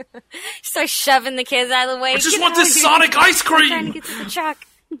 Start shoving the kids out of the way. I just want this Sonic ice cream. I'm trying to get to the truck.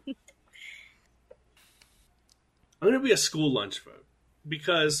 I'm going to be a school lunch vote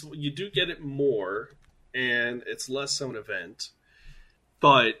because you do get it more and it's less of an event.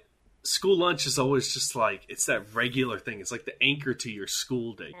 But school lunch is always just it's that regular thing. It's like the anchor to your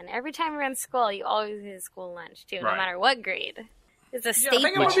school day. And every time you're in school, you always get school lunch too, right. No matter what grade. It's a staple. I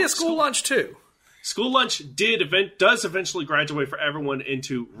think I'm going to be a school lunch too. School lunch does eventually graduate for everyone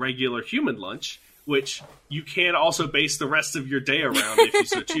into regular human lunch, which you can also base the rest of your day around if you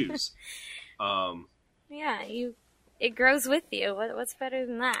so choose. It grows with you. What's better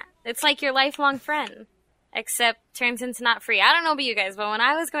than that? It's like your lifelong friend, except turns into not free. I don't know about you guys, but when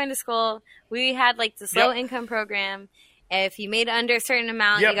I was going to school, we had this low income program. If you made under a certain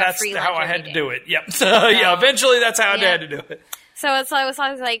amount, you got free lunch. That's how I had to do it. Yep. So, eventually that's how I had to do it. So it was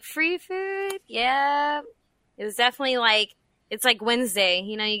always free food. Yeah. It was definitely it's like Wednesday.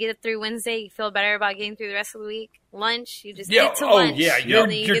 You get it through Wednesday. You feel better about getting through the rest of the week. Lunch, you just get to lunch. Yeah. Your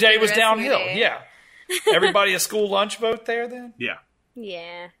day was downhill. Yeah. Everybody a school lunch vote there then? Yeah.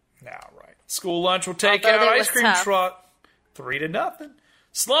 Yeah. All right. School lunch will take out ice cream truck. 3-0.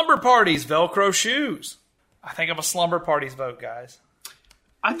 Slumber parties, Velcro shoes. I think I'm a slumber parties vote, guys.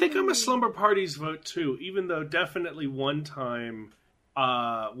 I think I'm a slumber parties vote too, even though definitely one time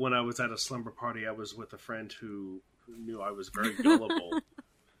when I was at a slumber party, I was with a friend who knew I was very gullible.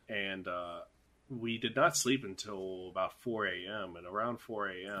 And we did not sleep until about 4 a.m. And around 4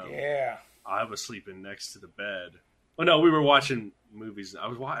 a.m., I was sleeping next to the bed. Oh, no, we were watching movies.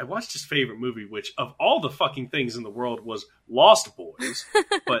 I watched his favorite movie, which of all the fucking things in the world was Lost Boys.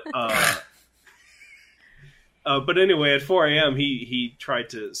 But anyway, at 4 a.m., he tried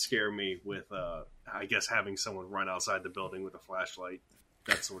to scare me with, I guess, having someone run outside the building with a flashlight,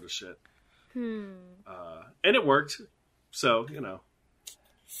 that sort of shit. And it worked. So, you know.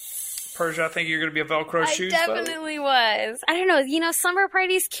 Persia, I think you're going to be a Velcro shoes vote. I definitely was. I don't know. You know, slumber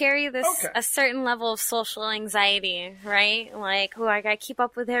parties carry this a certain level of social anxiety, right? Like, I got to keep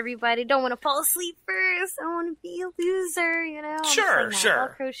up with everybody. Don't want to fall asleep first. I don't want to be a loser, you know? Sure.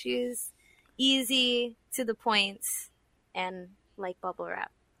 Velcro shoes, easy, to the point, and like bubble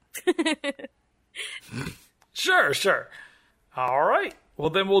wrap. Sure. All right. Well,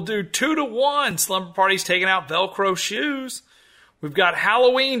 then we'll do 2-1. Slumber parties taking out Velcro shoes. We've got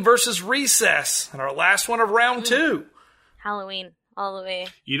Halloween versus Recess, and our last one of round 2. Halloween, all the way.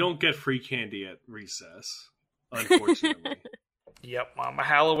 You don't get free candy at Recess, unfortunately. Yep, I'm a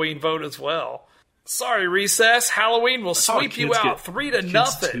Halloween vote as well. Sorry, Recess. Halloween will sweep you out 3-0.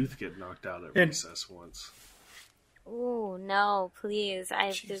 Kid's tooth get knocked out at Recess once. Oh, no, please.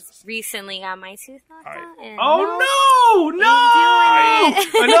 I've just recently got my tooth knocked out. Oh,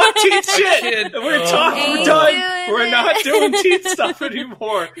 no! Enough teeth shit! We're done. We're not doing teeth stuff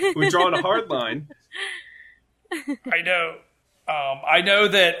anymore. We're drawing a hard line. I know. I know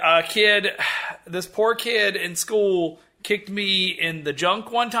that this poor kid in school kicked me in the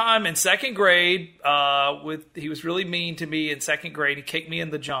junk one time in second grade. He was really mean to me in second grade. He kicked me in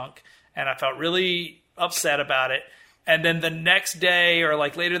the junk, and I felt really upset about it. And then the next day, or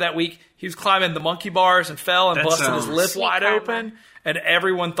like later that week, he was climbing the monkey bars and fell and busted his lip wide open. And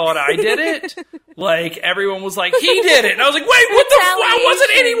everyone thought I did it. Like, everyone was like, he did it. And I was like, wait, what the fuck? I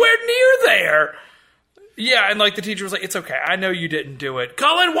wasn't anywhere near there. Yeah, and like the teacher was like, it's okay. I know you didn't do it.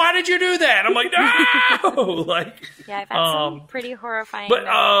 Cullen, why did you do that? I'm like, no! Yeah, I've had some pretty horrifying But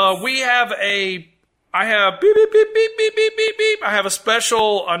I have beep, beep, beep, beep, beep, beep, beep, beep. I have a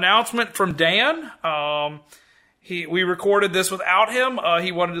special announcement from Dan. We recorded this without him.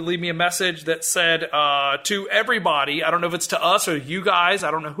 He wanted to leave me a message that said to everybody, I don't know if it's to us or you guys,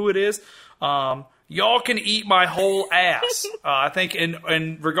 I don't know who it is, y'all can eat my whole ass. I think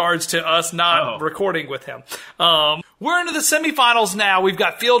in regards to us not recording with him. We're into the semifinals now. We've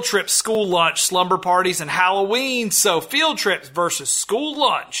got field trips, school lunch, slumber parties, and Halloween. So field trips versus school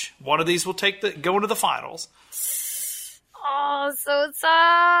lunch. One of these will go into the finals. Oh, so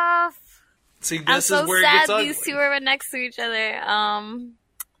tough. See, this is where it gets ugly. These two are next to each other.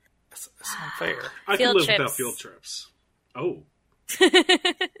 It's unfair. I can live without field trips. Oh.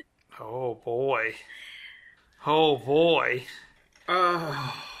 Oh, boy.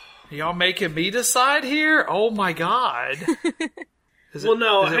 Y'all making me decide here? Oh, my God. Hang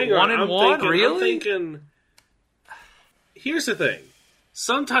on. 1-1? Really? I'm thinking... Here's the thing.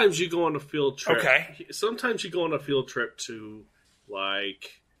 Sometimes you go on a field trip. Okay. Sometimes you go on a field trip to,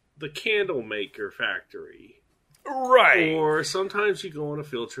 like... the candle maker factory. Right. Or sometimes you go on a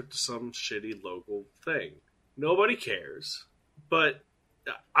field trip to some shitty local thing. Nobody cares. But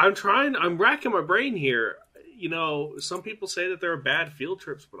I'm racking my brain here. You know, some people say that there are bad field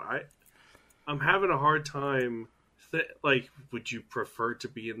trips, but I'm having a hard time. Would you prefer to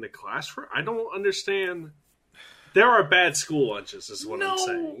be in the classroom? I don't understand. There are bad school lunches, is what I'm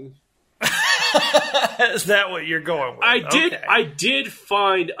saying. Is that what you're going with? I did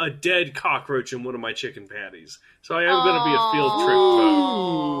find a dead cockroach in one of my chicken patties, so I am going to be a field trip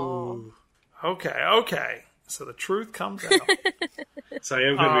vote. Okay. So the truth comes out. So I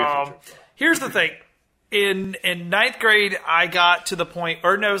am going to be a field trip vote. Here's the thing. In ninth grade, I got to the point,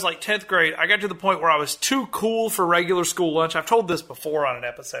 or no, it was like 10th grade, I got to the point where I was too cool for regular school lunch. I've told this before on an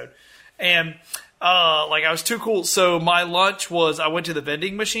episode. And I was too cool. So my lunch was, I went to the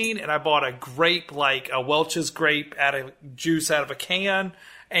vending machine and I bought a grape, like a Welch's grape juice out of a can.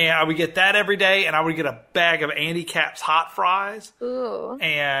 And I would get that every day, and I would get a bag of Andy Capp's hot fries. Ooh.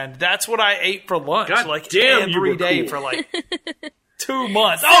 And that's what I ate for lunch, God damn, every day cool. for 2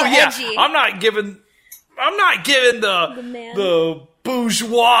 months. So edgy. I'm not giving the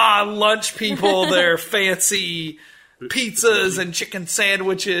bourgeois lunch people their fancy pizzas and chicken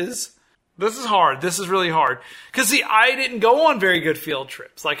sandwiches. This is hard. This is really hard. Because, see, I didn't go on very good field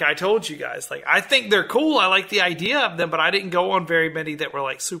trips. Like I told you guys. Like, I think they're cool. I like the idea of them, but I didn't go on very many that were,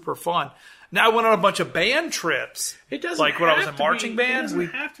 like, super fun. Now, I went on a bunch of band trips. It doesn't like when I was in marching band. It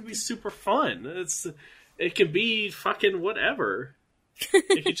doesn't have to be super fun. It can be fucking whatever.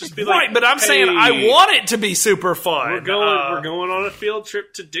 It could just be like, right, but I'm saying I want it to be super fun. We're going on a field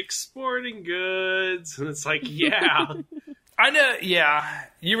trip to Dick's Sporting Goods, and it's like, yeah, I know. Yeah,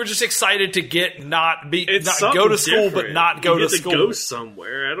 you were just excited to not it's go to school, different. but not go you to school. Go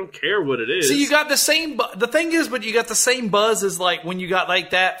somewhere. I don't care what it is. So you got the same. The thing is, but you got the same buzz as like when you got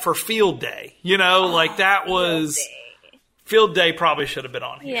like that for field day. You know, like that was. Field day probably should have been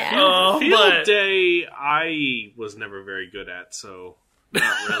on here. Yeah. Field day, I was never very good at, so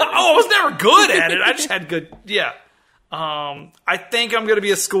not really. I was never good at it. I just had good. Yeah. I think I'm going to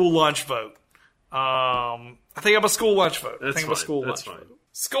be a school lunch vote. I think I'm a school lunch vote. That's fine.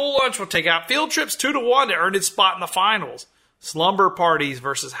 School lunch will take out field trips 2-1 to earn its spot in the finals. Slumber parties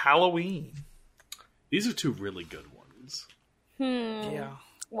versus Halloween. These are two really good ones. Yeah.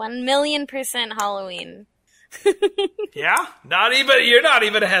 1,000,000% Halloween. Yeah? You're not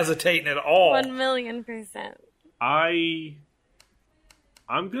even hesitating at all. 1,000,000%.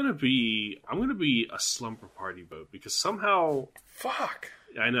 I'm gonna be a slumber party vote because somehow fuck.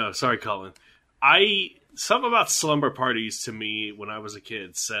 I know, sorry Colin. Something about slumber parties to me when I was a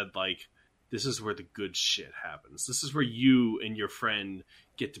kid said like this is where the good shit happens. This is where you and your friend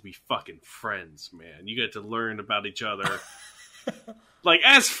get to be fucking friends, man. You get to learn about each other. Like,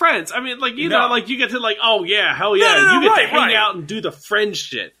 as friends. I mean, like, you know, like, you get to, like, oh, yeah, hell yeah. You get to hang out and do the friend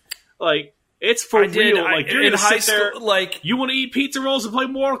shit. Like, it's for real. Like, you're going to sit there, like, you want to eat pizza rolls and play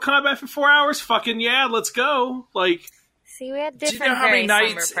Mortal Kombat for 4 hours? Fucking yeah, let's go. Like, see, we had different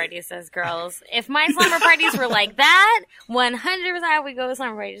slumber parties as girls. If my slumber parties were like that, 100% we go to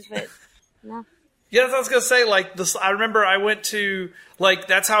slumber parties, but no. Yeah, that's what I was going to say. Like, I remember I went to, like,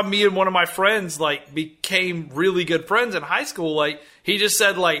 that's how me and one of my friends, like, became really good friends in high school. Like, he just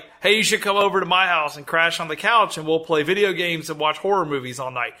said, like, hey, you should come over to my house and crash on the couch and we'll play video games and watch horror movies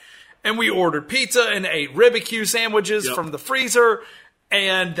all night. And we ordered pizza and ate Ribicue sandwiches from the freezer.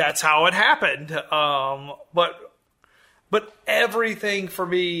 And that's how it happened. But everything for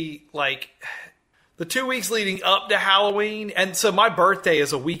me, like, the 2 weeks leading up to Halloween, and so my birthday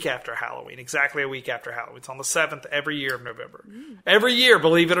is a week after Halloween, exactly a week after Halloween. It's on the 7th every year of November. Every year,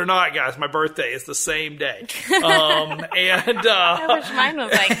 believe it or not, guys, my birthday is the same day. I wish mine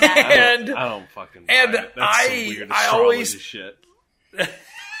was like that. I don't fucking buy it. That's some weird astrology shit.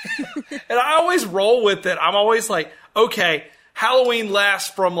 And I always roll with it. I'm always like, okay, Halloween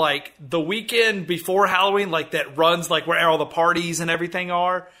lasts from like the weekend before Halloween, like that runs like where all the parties and everything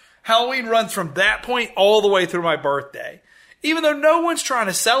are. Halloween runs from that point all the way through my birthday. Even though no one's trying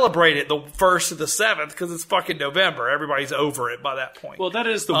to celebrate it the 1st to the 7th because it's fucking November. Everybody's over it by that point. Well, that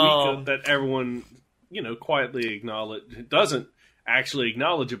is the week that everyone, you know, quietly doesn't actually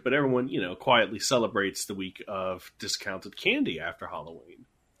acknowledge it, but everyone, you know, quietly celebrates the week of discounted candy after Halloween.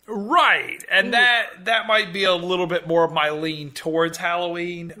 Right. And that might be a little bit more of my lean towards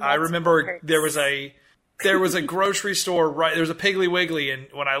Halloween. I remember there was a grocery store there was a Piggly Wiggly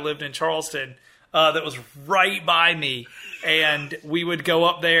when I lived in Charleston that was right by me, and we would go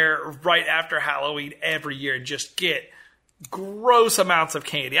up there right after Halloween every year and just get gross amounts of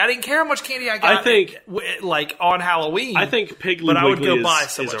candy. I didn't care how much candy I got. I think like on Halloween. I think Piggly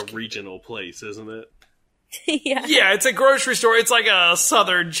Wiggly is a regional place, isn't it? Yeah, it's a grocery store. It's like a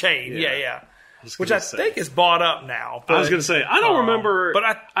southern chain. Yeah. Which I think is bought up now. But, I was going to say, I don't remember, but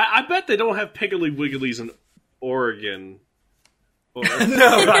I bet they don't have Piggly Wigglies in Oregon. No,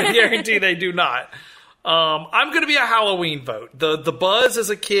 I guarantee they do not. I'm going to be a Halloween vote. The buzz as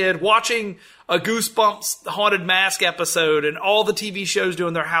a kid, watching a Goosebumps Haunted Mask episode and all the TV shows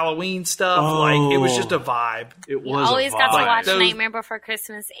doing their Halloween stuff, like, it was just a vibe. It was always got to watch Nightmare Before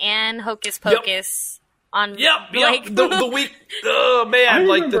Christmas and Hocus Pocus. On the week, oh man,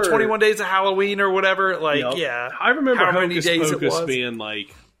 like the 21 days of Halloween or whatever. Like, I remember Hocus Pocus being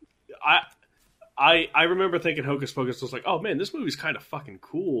like, I remember thinking Hocus Pocus was like, oh man, this movie's kind of fucking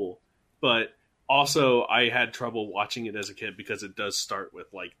cool, but also I had trouble watching it as a kid because it does start with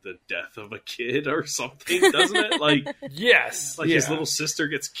like the death of a kid or something, doesn't it? Like, yes, like his little sister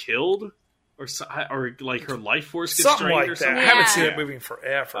gets killed, or like her life force gets something drained like or something. I haven't seen that movie in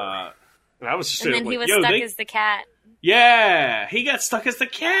forever. And I was just and then he was stuck as the cat. Yeah, he got stuck as the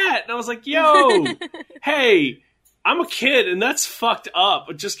cat. And I was like, yo, hey, I'm a kid, and that's fucked up.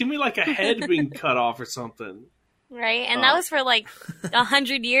 Just give me, like, a head being cut off or something. Right? And that was for, like,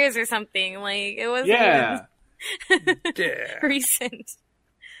 100 years or something. Like, it wasn't even recent.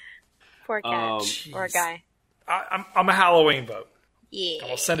 Poor cat. Or guy. I'm a Halloween vote. Yeah.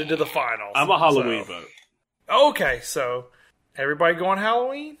 I'll send it to the finals. I'm a Halloween vote. Okay, so everybody going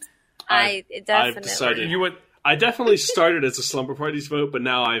Halloween? I definitely. I've decided. You would. I definitely started as a Slumber Parties vote, but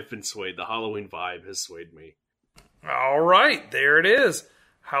now I've been swayed. The Halloween vibe has swayed me. All right, there it is.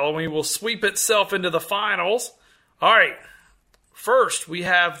 Halloween will sweep itself into the finals. All right. First, we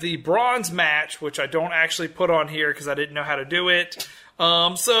have the bronze match, which I don't actually put on here because I didn't know how to do it.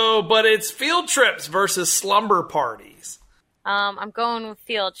 But it's field trips versus slumber parties. I'm going with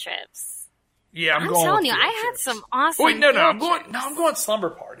field trips. Yeah, I'm going telling you, I had some awesome. Wait, no, I'm going slumber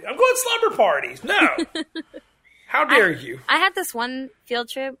party. I'm going slumber parties. No, how dare you? I had this one field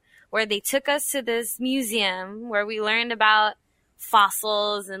trip where they took us to this museum where we learned about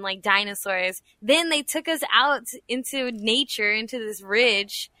fossils and like dinosaurs. Then they took us out into nature, into this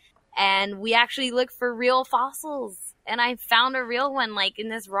ridge, and we actually looked for real fossils. And I found a real one, like in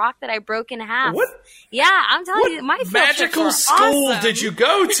this rock that I broke in half. What? Yeah, I'm telling you, my field magical trips were school awesome. did you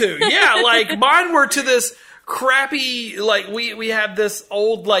go to? Yeah, like mine were to this crappy, like we have this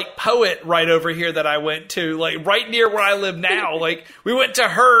old like poet right over here that I went to, like right near where I live now. Like we went to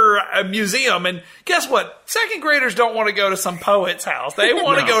her museum, and guess what? Second graders don't want to go to some poet's house. They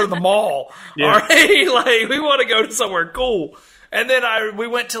want to go to the mall. Yeah. All right, like we want to go to somewhere cool. And then we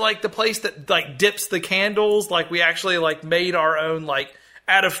went to like the place that like dips the candles. Like we actually like made our own like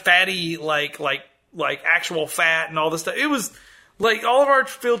out of fatty like actual fat and all this stuff. It was like all of our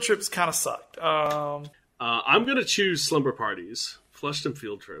field trips kind of sucked. I'm gonna choose slumber parties. Flush them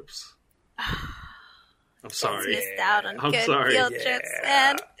field trips. I'm sorry. Missed out on good sorry. field trips,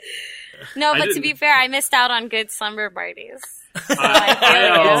 man. No, but to be fair, I missed out on good slumber parties.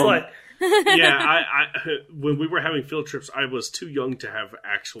 When we were having field trips, I was too young to have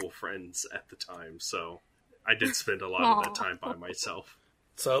actual friends at the time, so I did spend a lot of that time by myself.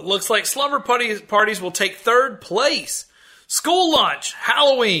 So it looks like slumber parties will take third place. School lunch,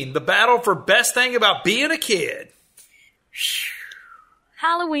 Halloween, the battle for best thing about being a kid.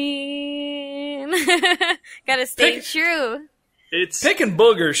 Halloween. Gotta stay true. Picking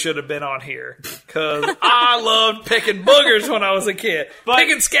boogers should have been on here, because I loved picking boogers when I was a kid.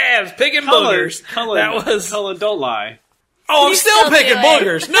 Picking scabs, picking boogers. Cullen, don't lie. Oh, I'm still picking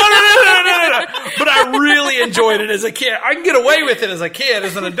boogers. No. But I really enjoyed it as a kid. I can get away with it as a kid.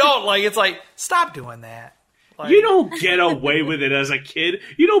 As an adult, like it's like, stop doing that. Like, you don't get away with it as a kid.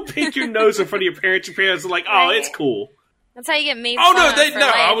 You don't pick your nose in front of your parents. Your parents are like, "Oh, it's cool." That's how you get made. Oh no, no!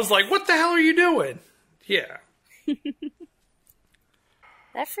 I was like, "What the hell are you doing?" Yeah.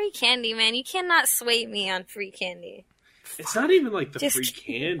 That free candy, man. You cannot sway me on free candy. It's not even like the free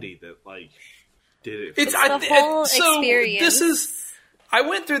candy that like did it. It's the whole experience. I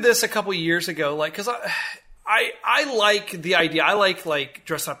went through this a couple years ago, like, because I like the idea. I like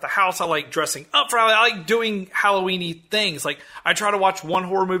dressing up the house. I like dressing up for Halloween. I like doing Halloween-y things. Like, I try to watch one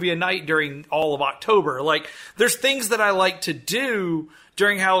horror movie a night during all of October. Like, there's things that I like to do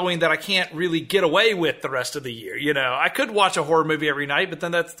during Halloween that I can't really get away with the rest of the year. You know, I could watch a horror movie every night, but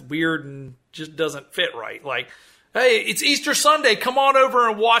then that's weird and just doesn't fit right. Like, hey, it's Easter Sunday. Come on over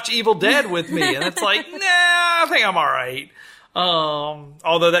and watch Evil Dead with me. And it's like, nah, I think I'm all right.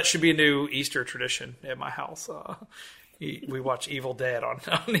 Although that should be a new Easter tradition at my house. We watch Evil Dead on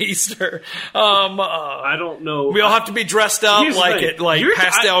Easter. I don't know. We all have to be dressed up like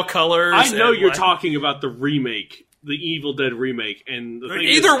pastel colors. I know you're talking about the remake. The Evil Dead remake, and the thing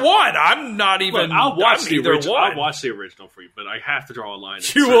either one. I'm not even. Look, I'll watch the original. One. I'll watch the original for you, but I have to draw a line.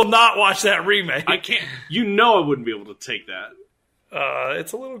 You will not watch that remake. I can't. You know, I wouldn't be able to take that.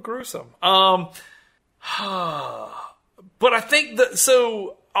 It's a little gruesome. But I think that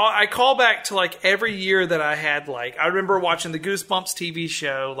so. I call back to like every year that I had like I remember watching the Goosebumps TV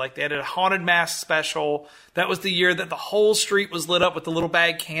show. Like they had a haunted mask special. That was the year that the whole street was lit up with the little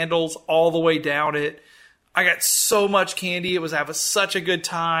bag candles all the way down it. I got so much candy. It was having such a good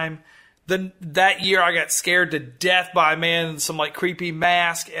time. Then that year I got scared to death by a man in some like creepy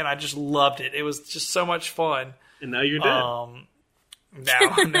mask, and I just loved it. It was just so much fun. And now you're dead.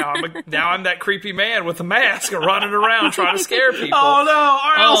 Now I'm that creepy man with a mask and running around trying to scare people. Oh no,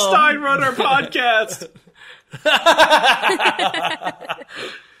 R.L. Stein wrote our podcast.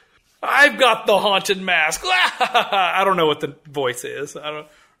 I've got the haunted mask. I don't know what the voice is.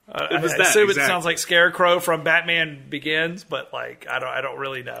 I assume it sounds like Scarecrow from Batman Begins, but like I don't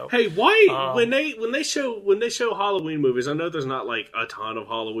really know. Hey, why when they show Halloween movies? I know there's not like a ton of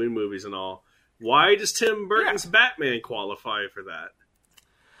Halloween movies and all. Why does Tim Burton's Batman qualify for that?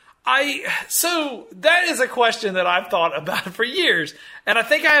 So that is a question that I've thought about for years, and I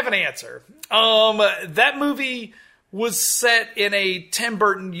think I have an answer. That movie was set in a Tim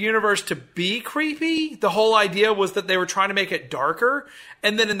Burton universe to be creepy. The whole idea was that they were trying to make it darker.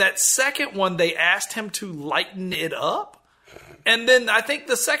 And then in that second one, they asked him to lighten it up. And then I think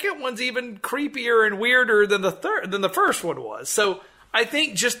the second one's even creepier and weirder than the first one was. So I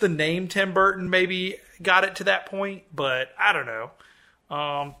think just the name Tim Burton maybe got it to that point, but I don't know.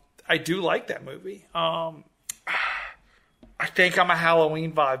 I do like that movie. I think I'm a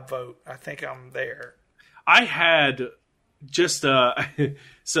Halloween vibe vote. I think I'm there. I had just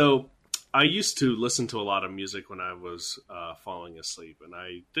so I used to listen to a lot of music when I was falling asleep, and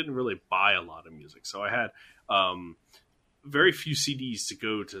I didn't really buy a lot of music, so I had very few CDs to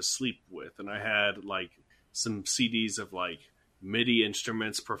go to sleep with, and I had like some CDs of like MIDI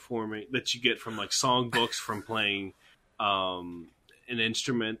instruments performing that you get from like songbooks from playing an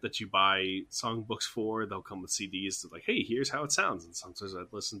instrument that you buy songbooks for. They'll come with CDs that like, hey, here's how it sounds, and sometimes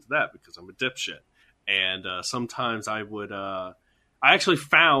I'd listen to that because I'm a dipshit. And sometimes I would I actually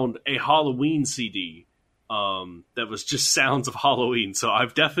found a Halloween CD that was just sounds of Halloween. So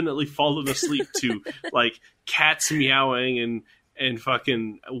I've definitely fallen asleep to like cats meowing and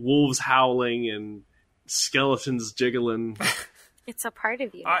fucking wolves howling and skeletons jiggling. It's a part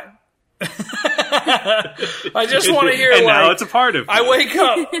of you. I just want to hear. And like, now it's a part of me. I wake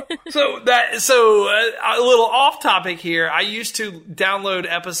up. So a little off topic here. I used to download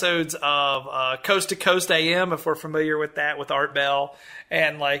episodes of Coast to Coast AM, if we're familiar with that, with Art Bell,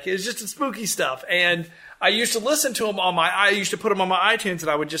 and like it's just spooky stuff. And I used to listen to them I used to put them on my iTunes,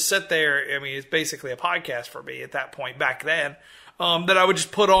 and I would just sit there. I mean, it's basically a podcast for me at that point back then. That I would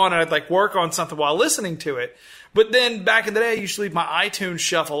just put on, and I'd like work on something while listening to it. But then back in the day, I used to leave my iTunes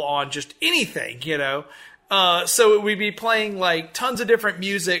shuffle on just anything, you know. So it would be playing like tons of different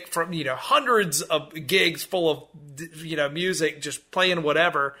music from, you know, hundreds of gigs full of, you know, music, just playing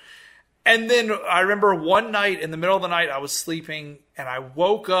whatever. And then I remember one night in the middle of the night, I was sleeping and I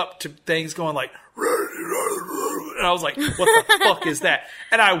woke up to things going like, and I was like, what the fuck is that?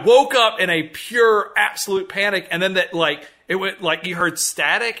 And I woke up in a pure absolute panic. And then that like, it went like you heard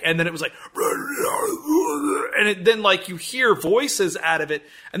static, and then it was like, and then like you hear voices out of it,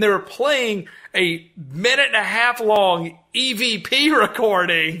 and they were playing a 1.5 minute long EVP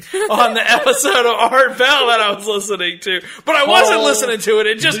recording on the episode of Art Bell that I was listening to, but I wasn't listening to it.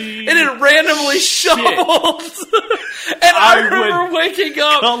 It had randomly shuffled, and I remember waking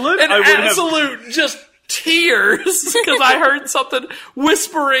up in absolute just tears because I heard something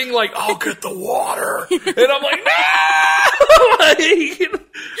whispering like, "I'll get the water," and I'm like, "No!"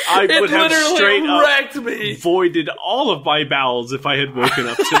 I would have straight up wrecked me. Voided all of my bowels if I had woken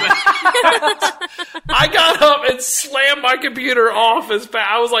up to that. I got up and slammed my computer off as fast.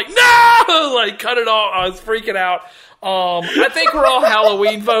 I was like, "No!" Like cut it off. I was freaking out. I think we're all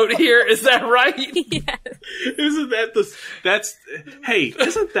Halloween vote here. Is that right? Yes. Isn't that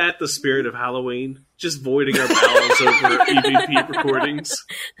the spirit of Halloween? Just voiding our bowels over EVP recordings.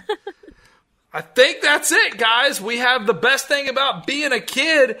 I think that's it, guys. We have the best thing about being a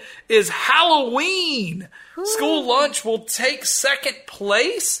kid is Halloween. Ooh. School lunch will take second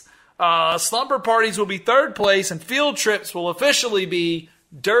place. Slumber parties will be third place, and field trips will officially be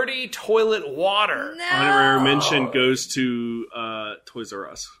dirty toilet water. No. Honorary mention goes to Toys R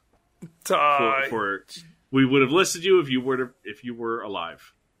Us. For we would have listed you if you were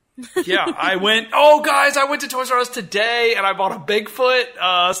alive. Yeah, I went to Toys R Us today, and I bought a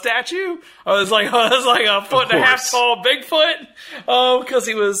Bigfoot statue. I was like a foot and a half tall Bigfoot, because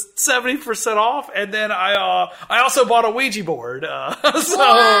he was 70% off. And then I also bought a Ouija board.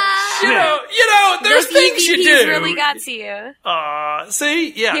 So you know, there's things you do. Really got to you.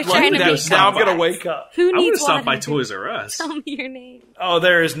 See, yeah, you're trying to make now I'm gonna wake up. Who needs I'm gonna stop by Toys R Us. Tell me your name. Oh,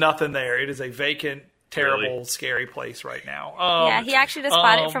 there is nothing there. It is a vacant, terrible, scary place right now. Yeah, he actually just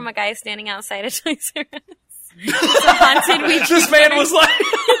bought it from a guy standing outside of Toys R Us. It's a haunted Ouija This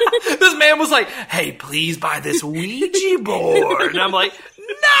man was like, "Hey, please buy this Ouija board." And I'm like,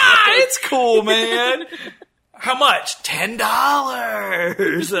 "Nah, it's cool, man." How much? $10.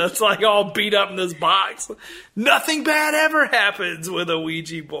 It's like all beat up in this box. Nothing bad ever happens with a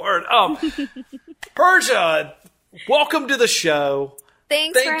Ouija board. Persia, welcome to the show.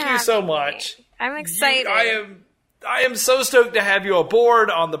 Thank you so much. I'm excited. I am so stoked to have you aboard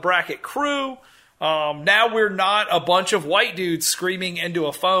on the Bracket crew. Now we're not a bunch of white dudes screaming into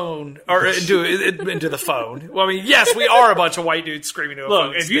a phone or into the phone. Well, I mean, yes, we are a bunch of white dudes screaming into a phone.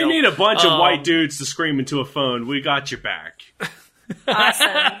 Look, if you need a bunch of white dudes to scream into a phone, we got your back. Awesome.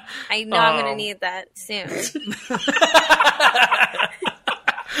 I know I'm going to need that soon.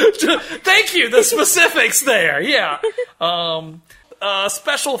 Thank you. The specifics there. Yeah.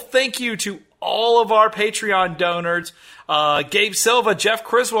 Special thank you to all of our Patreon donors. Gabe Silva, Jeff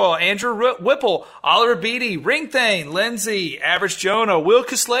Criswell, Andrew Whipple, Oliver Beatty, Ringthane, Lindsay, Average Jonah, Will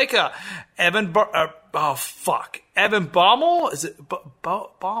Kusleka, Evan Baumel? Is it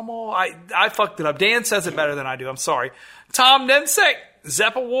Baumel? I fucked it up. Dan says it better than I do. I'm sorry. Tom Nemsek,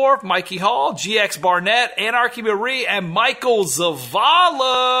 Zeppa Wharf, Mikey Hall, GX Barnett, Anarchy Marie, and Michael Zavala.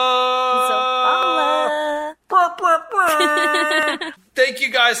 Thank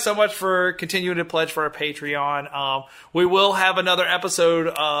you guys so much for continuing to pledge for our Patreon. We will have another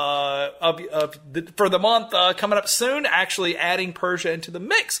episode for the month coming up soon, actually adding Persia into the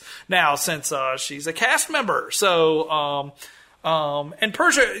mix now since she's a cast member. So, and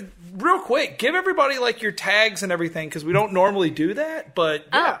Persia, real quick, give everybody like your tags and everything because we don't normally do that, but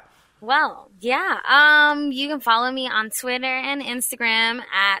yeah. Oh. Well, yeah. You can follow me on Twitter and Instagram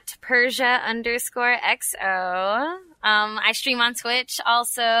at Persia_XO. I stream on Twitch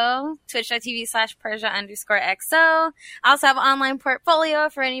also, twitch.tv/Persia_XO. I also have an online portfolio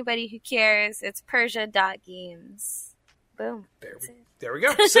for anybody who cares. It's Persia.games. Boom. There we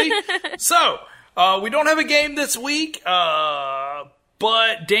go. See? So, we don't have a game this week,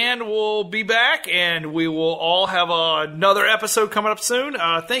 but Dan will be back, and we will all have another episode coming up soon.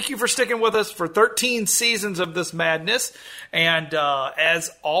 Thank you for sticking with us for 13 seasons of this madness. And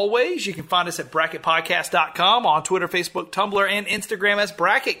as always, you can find us at bracketpodcast.com, on Twitter, Facebook, Tumblr, and Instagram as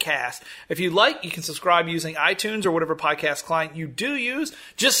BracketCast. If you like, you can subscribe using iTunes or whatever podcast client you do use.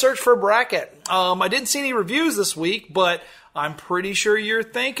 Just search for Bracket. I didn't see any reviews this week, but I'm pretty sure you're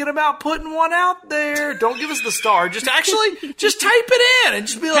thinking about putting one out there. Don't give us the star. Just type it in and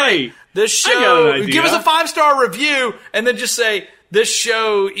just be like, hey, this show, give us a 5-star review and then just say, this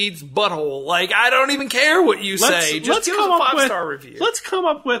show eats butthole. Like, I don't even care what you say. Just give us a 5-star review. Let's come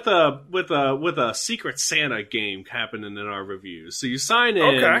up with a Secret Santa game happening in our reviews. So you sign in,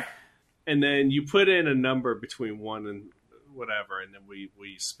 okay, and then you put in a number between 1 and whatever, and then we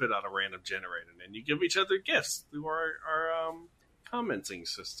spit out a random generator, and then you give each other gifts through our commenting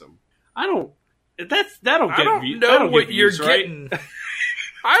system. I don't know what you're getting.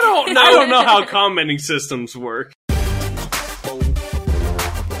 I don't know. I don't know how commenting systems work.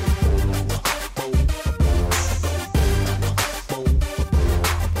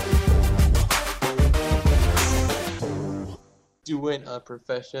 Doing a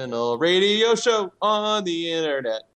professional radio show on the internet.